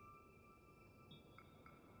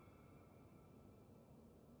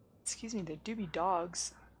 Excuse me, there do be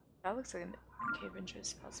dogs. That looks like a cave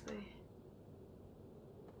entrance, possibly.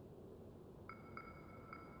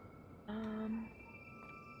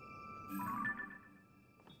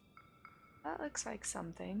 That looks like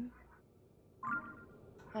something.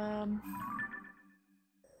 I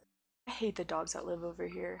hate the dogs that live over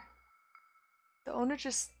here. The owner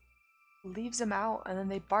just leaves them out and then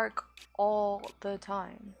they bark all the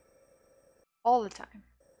time. All the time.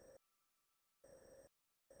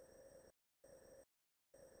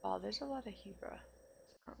 Wow, there's a lot of Hebra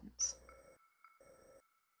stones.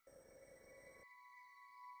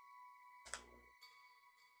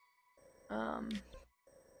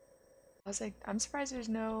 I was like, I'm surprised there's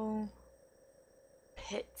no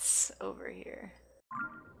pits over here.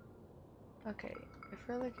 Okay, if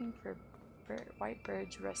we're looking for white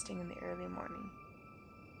birds resting in the early morning.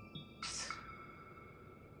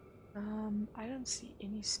 I don't see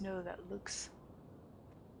any snow that looks...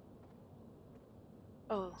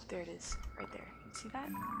 Oh, there it is, right there. You see that?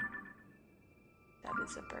 That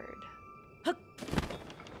is a bird.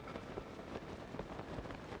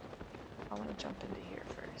 I want to jump into here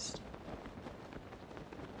first.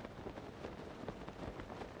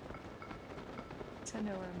 So I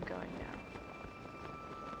know where I'm going now.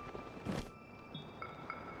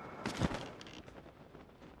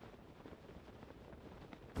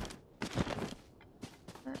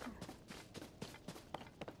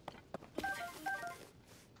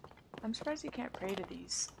 I'm surprised you can't pray to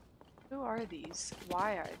these. Who are these?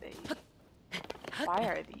 Why are they? Why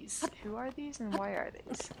are these? Who are these and why are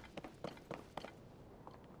these?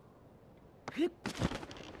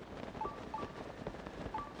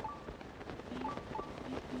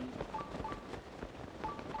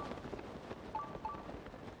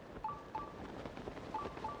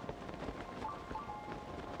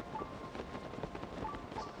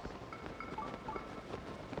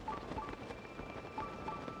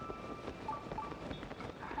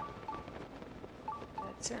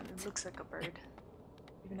 Certainly looks like a bird.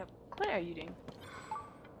 Even up. What are you doing?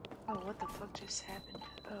 Oh, what the fuck just happened?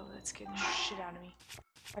 Oh, that scared the shit out of me.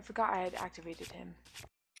 I forgot I had activated him.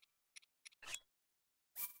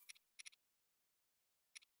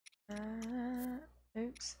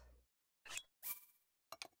 Oops.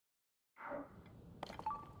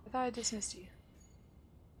 I thought I dismissed you.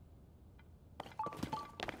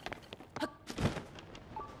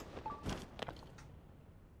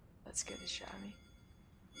 That scared the shit out of me.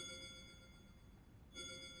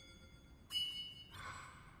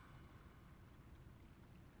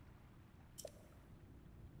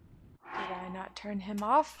 Did I not turn him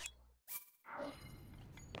off?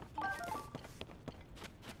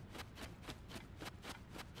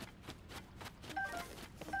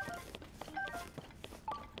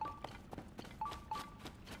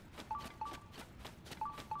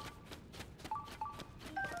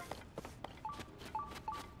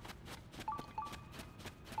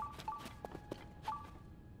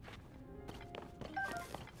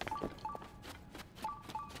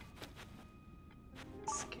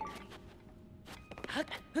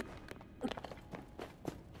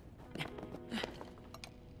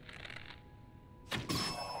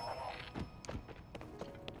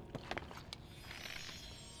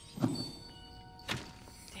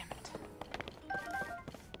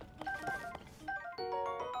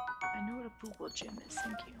 Google Gym is,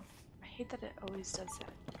 thank you. I hate that it always does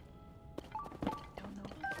that. Don't know.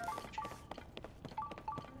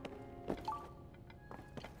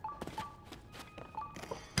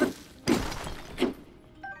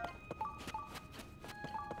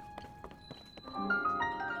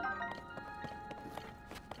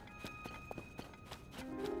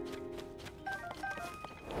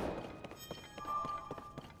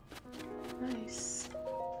 Nice.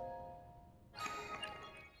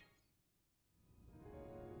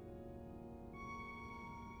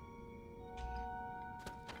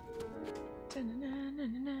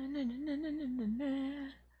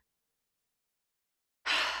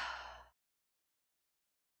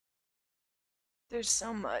 There's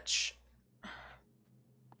so much.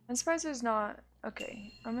 I'm surprised there's not.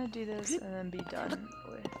 Okay, I'm gonna do this and then be done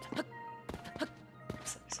with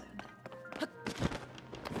this episode.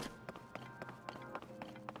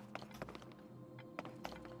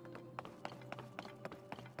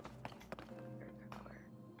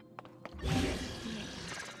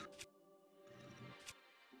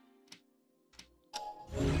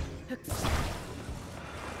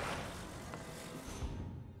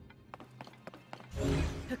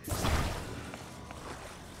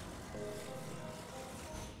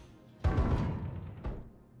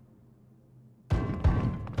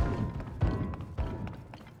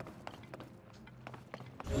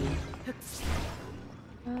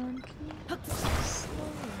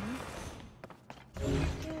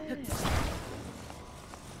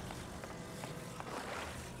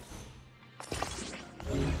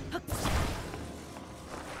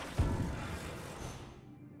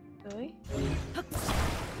 Really?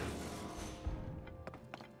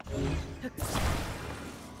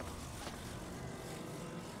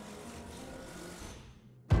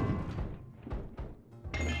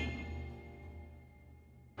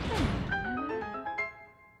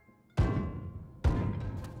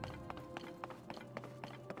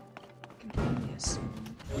 Can only assume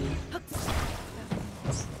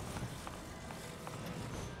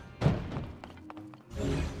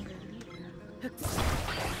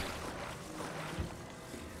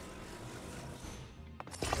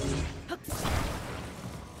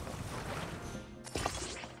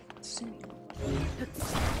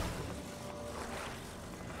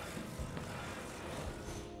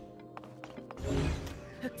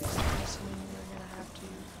that means assuming we're gonna have to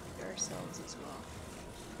feed ourselves as well.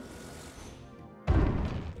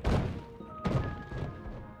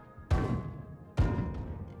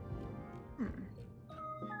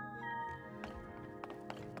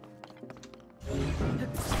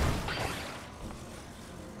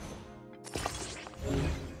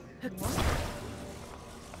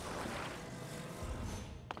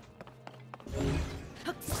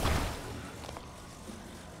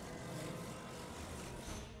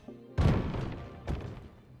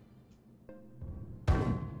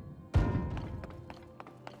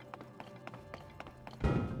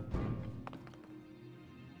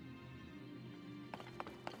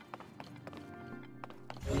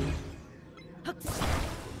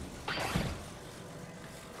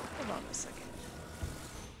 Hold on a second.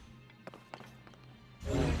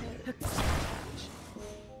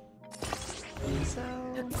 So,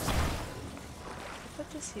 put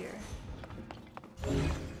this here. And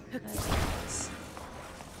I do this.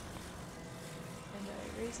 And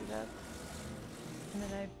I raise it up. And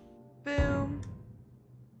then I boom.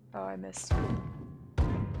 Oh, I missed.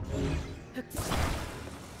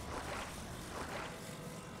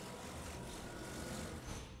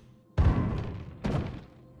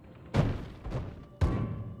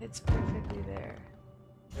 It's perfectly there.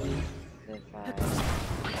 If I attach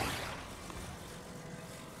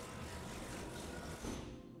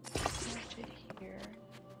it here,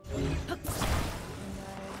 and I put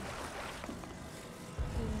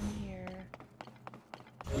it in here,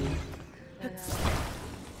 and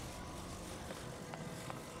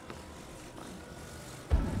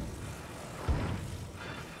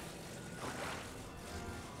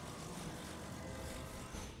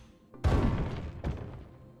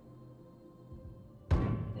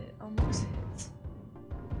it almost hits.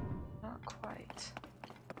 Not quite.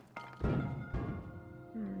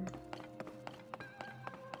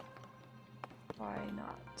 Why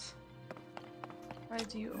not? Why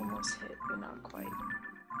do you almost hit but not quite?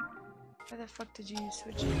 Why the fuck did you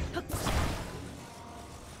switch it?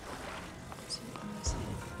 So you almost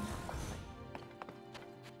hit but not quite.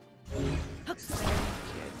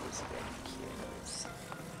 Very curious.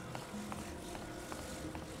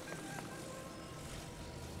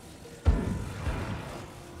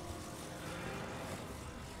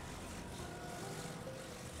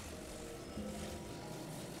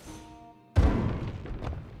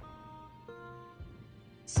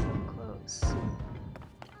 So close.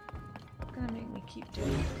 It's gonna make me keep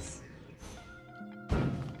doing this. I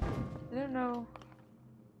don't know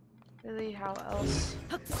really how else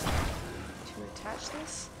to attach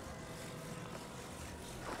this.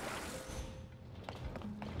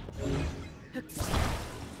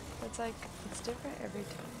 It's like, it's different every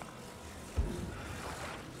time.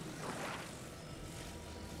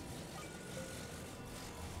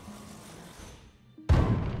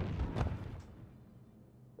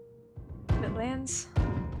 If it lands,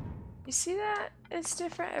 You see that? It's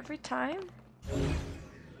different every time. I'm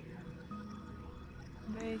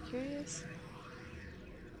very curious.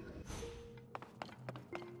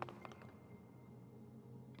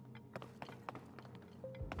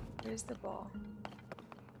 Where's the ball?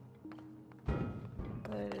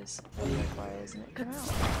 There it is. I was like, why isn't it come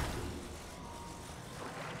out?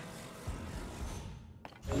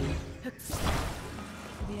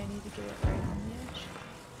 Maybe I need to get it right on the edge.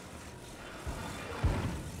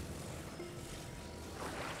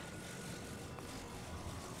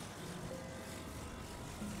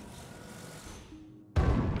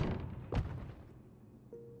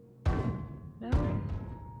 No?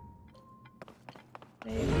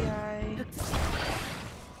 Maybe I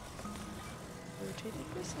rotate it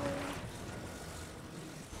this way.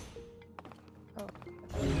 Oh, I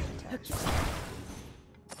thought I attached it.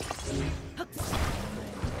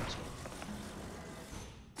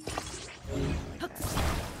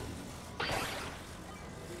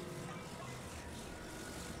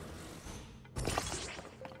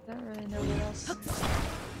 Don't really know what else to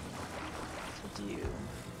do.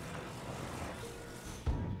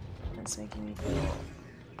 That's making me feel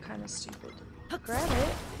kind of stupid. Grab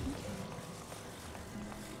it.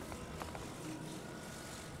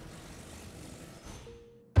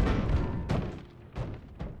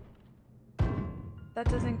 That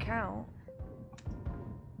doesn't count.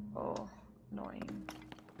 Oh, annoying.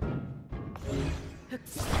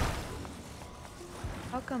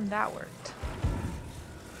 How come that worked?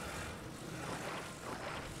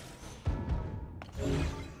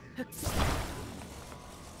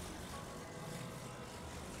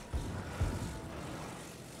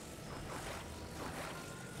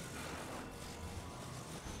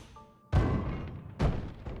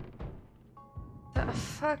 The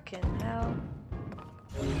fucking hell.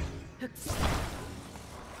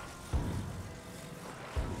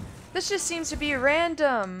 This just seems to be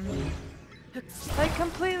random. Like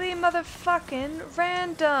completely motherfucking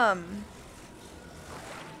random.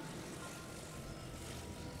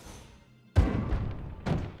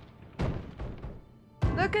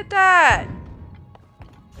 Look at that!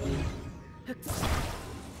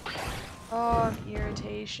 Oh,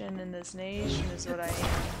 irritation in this nation is what I am.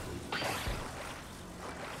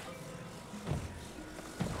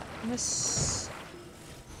 Miss.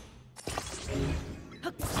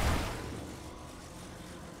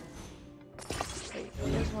 Wait,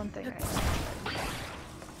 there's one thing I have to try.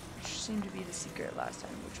 Which seemed to be the secret last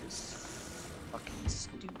time, which was fucking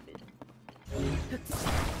stupid.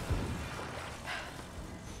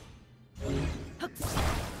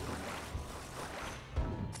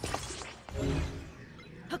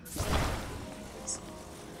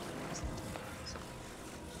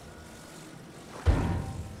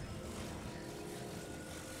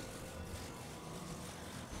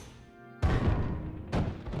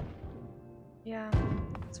 Yeah,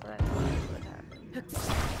 that's what I thought would happen.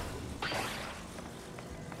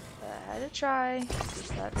 But I had to try, because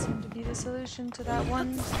that seemed to be the solution to that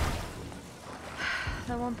one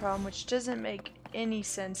problem, which doesn't make any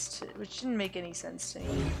sense to, which didn't make any sense to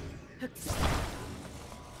me.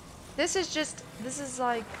 This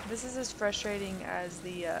is as frustrating as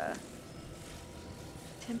the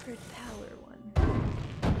tempered power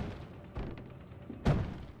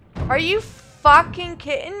one. Are you fucking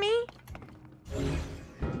kidding me?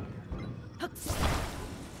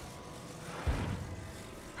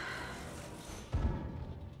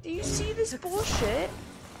 Do you see this bullshit?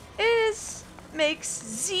 Makes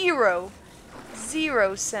zero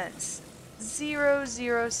sense. Zero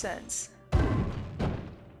sense.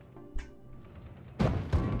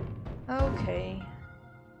 Okay.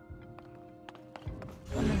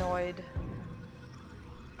 I'm annoyed.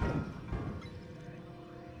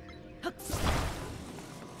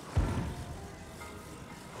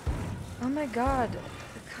 Oh my god.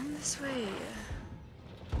 Come this way.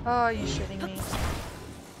 Oh, are you shitting me?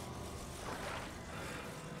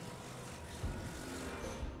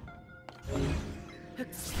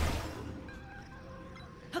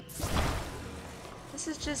 This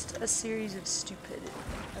is just a series of stupidity.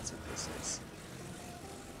 That's what this is.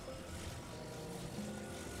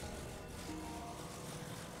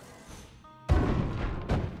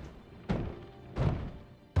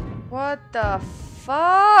 What the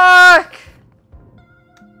fuck?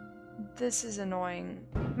 This is annoying.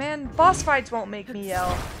 Man, boss fights won't make me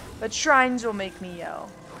yell, but shrines will make me yell.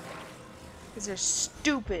 Because they're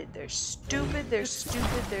stupid. They're stupid. They're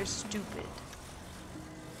stupid. They're stupid.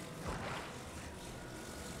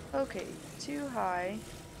 Okay, too high.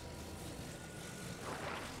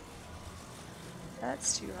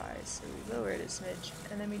 That's too high, so we lower it a smidge,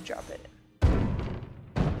 and then we drop it.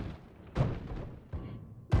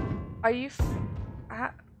 Are you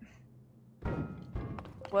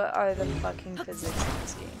what are the fucking physics in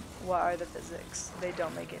this game? What are the physics? They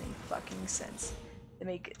don't make any fucking sense. They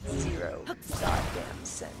make zero goddamn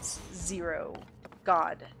sense. Zero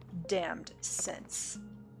goddamned sense.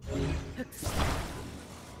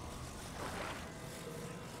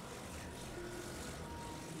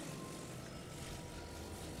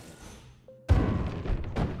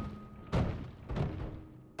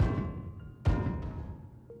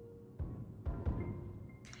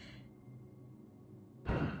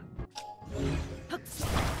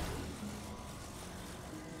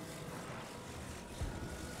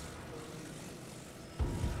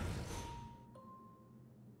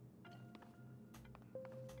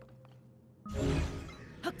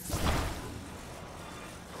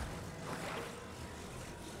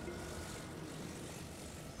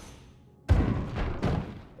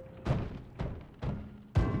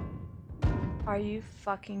 Are you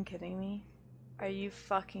fucking kidding me? Are you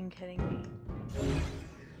fucking kidding me?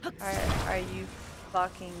 Are you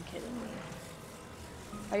fucking kidding me?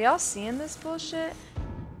 Are y'all seeing this bullshit?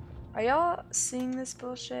 Are y'all seeing this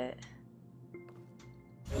bullshit?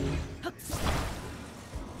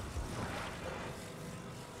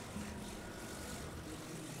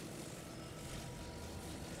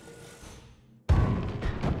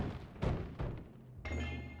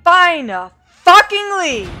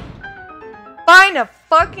 Fine-a-fucking-ly!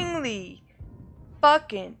 Fine-a-fucking-ly!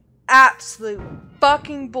 Fucking absolute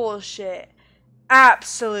fucking bullshit.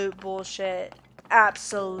 Absolute bullshit.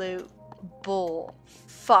 Absolute bull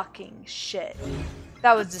fucking shit.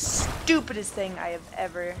 That was the stupidest thing I have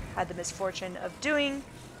ever had the misfortune of doing,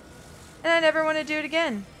 and I never want to do it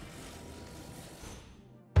again.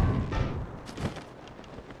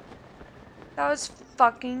 That was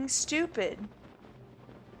fucking stupid.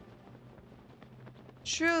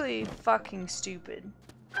 Truly fucking stupid.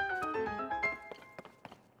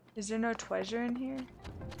 Is there no treasure in here?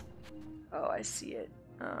 Oh, I see it.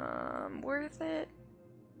 Worth it?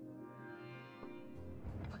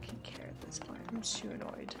 Fucking care at this point. I'm too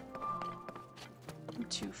annoyed. I'm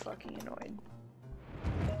too fucking annoyed.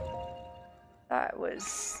 That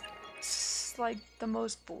was like the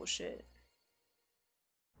most bullshit.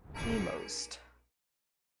 The most.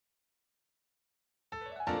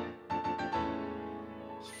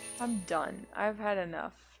 I'm done. I've had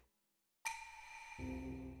enough.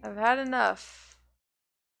 I've had enough.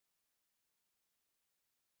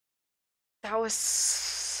 That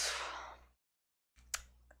was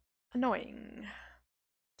annoying,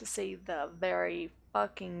 to say the very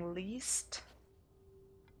fucking least.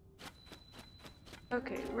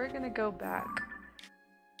 Okay, we're gonna go back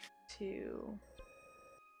to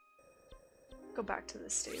the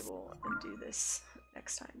stable and do this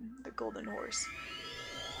next time. The golden horse.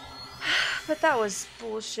 But that was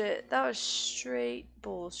bullshit. That was straight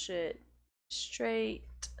bullshit. Straight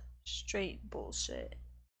bullshit.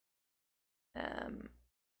 I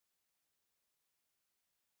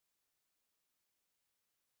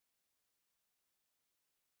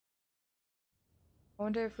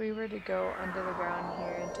wonder if we were to go under the ground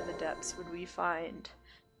here into the depths, would we find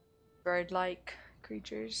bird-like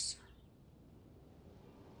creatures?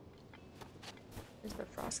 There's the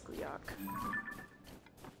Frostgleok.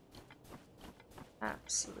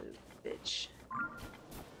 Absolute bitch.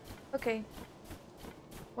 Okay.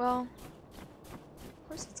 Well, of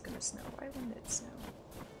course it's gonna snow. Why wouldn't it snow?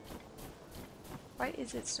 Why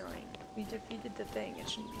is it snowing? We defeated the thing. It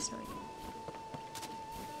shouldn't be snowing.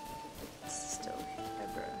 It's still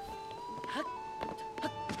Hebra.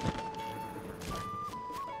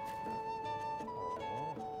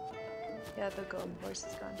 Yeah, the golden horse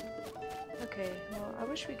is gone. Okay, well, I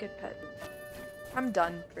wish we could pet. I'm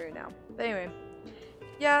done for now. But anyway.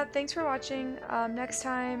 Yeah, thanks for watching. Next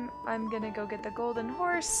time, I'm gonna go get the golden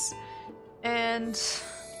horse, and...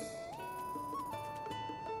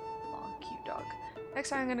 oh, cute dog. Next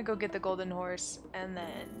time I'm gonna go get the golden horse, and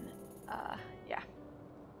then, yeah.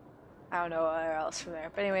 I don't know where else from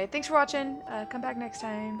there. But anyway, thanks for watching. Come back next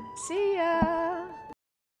time. See ya!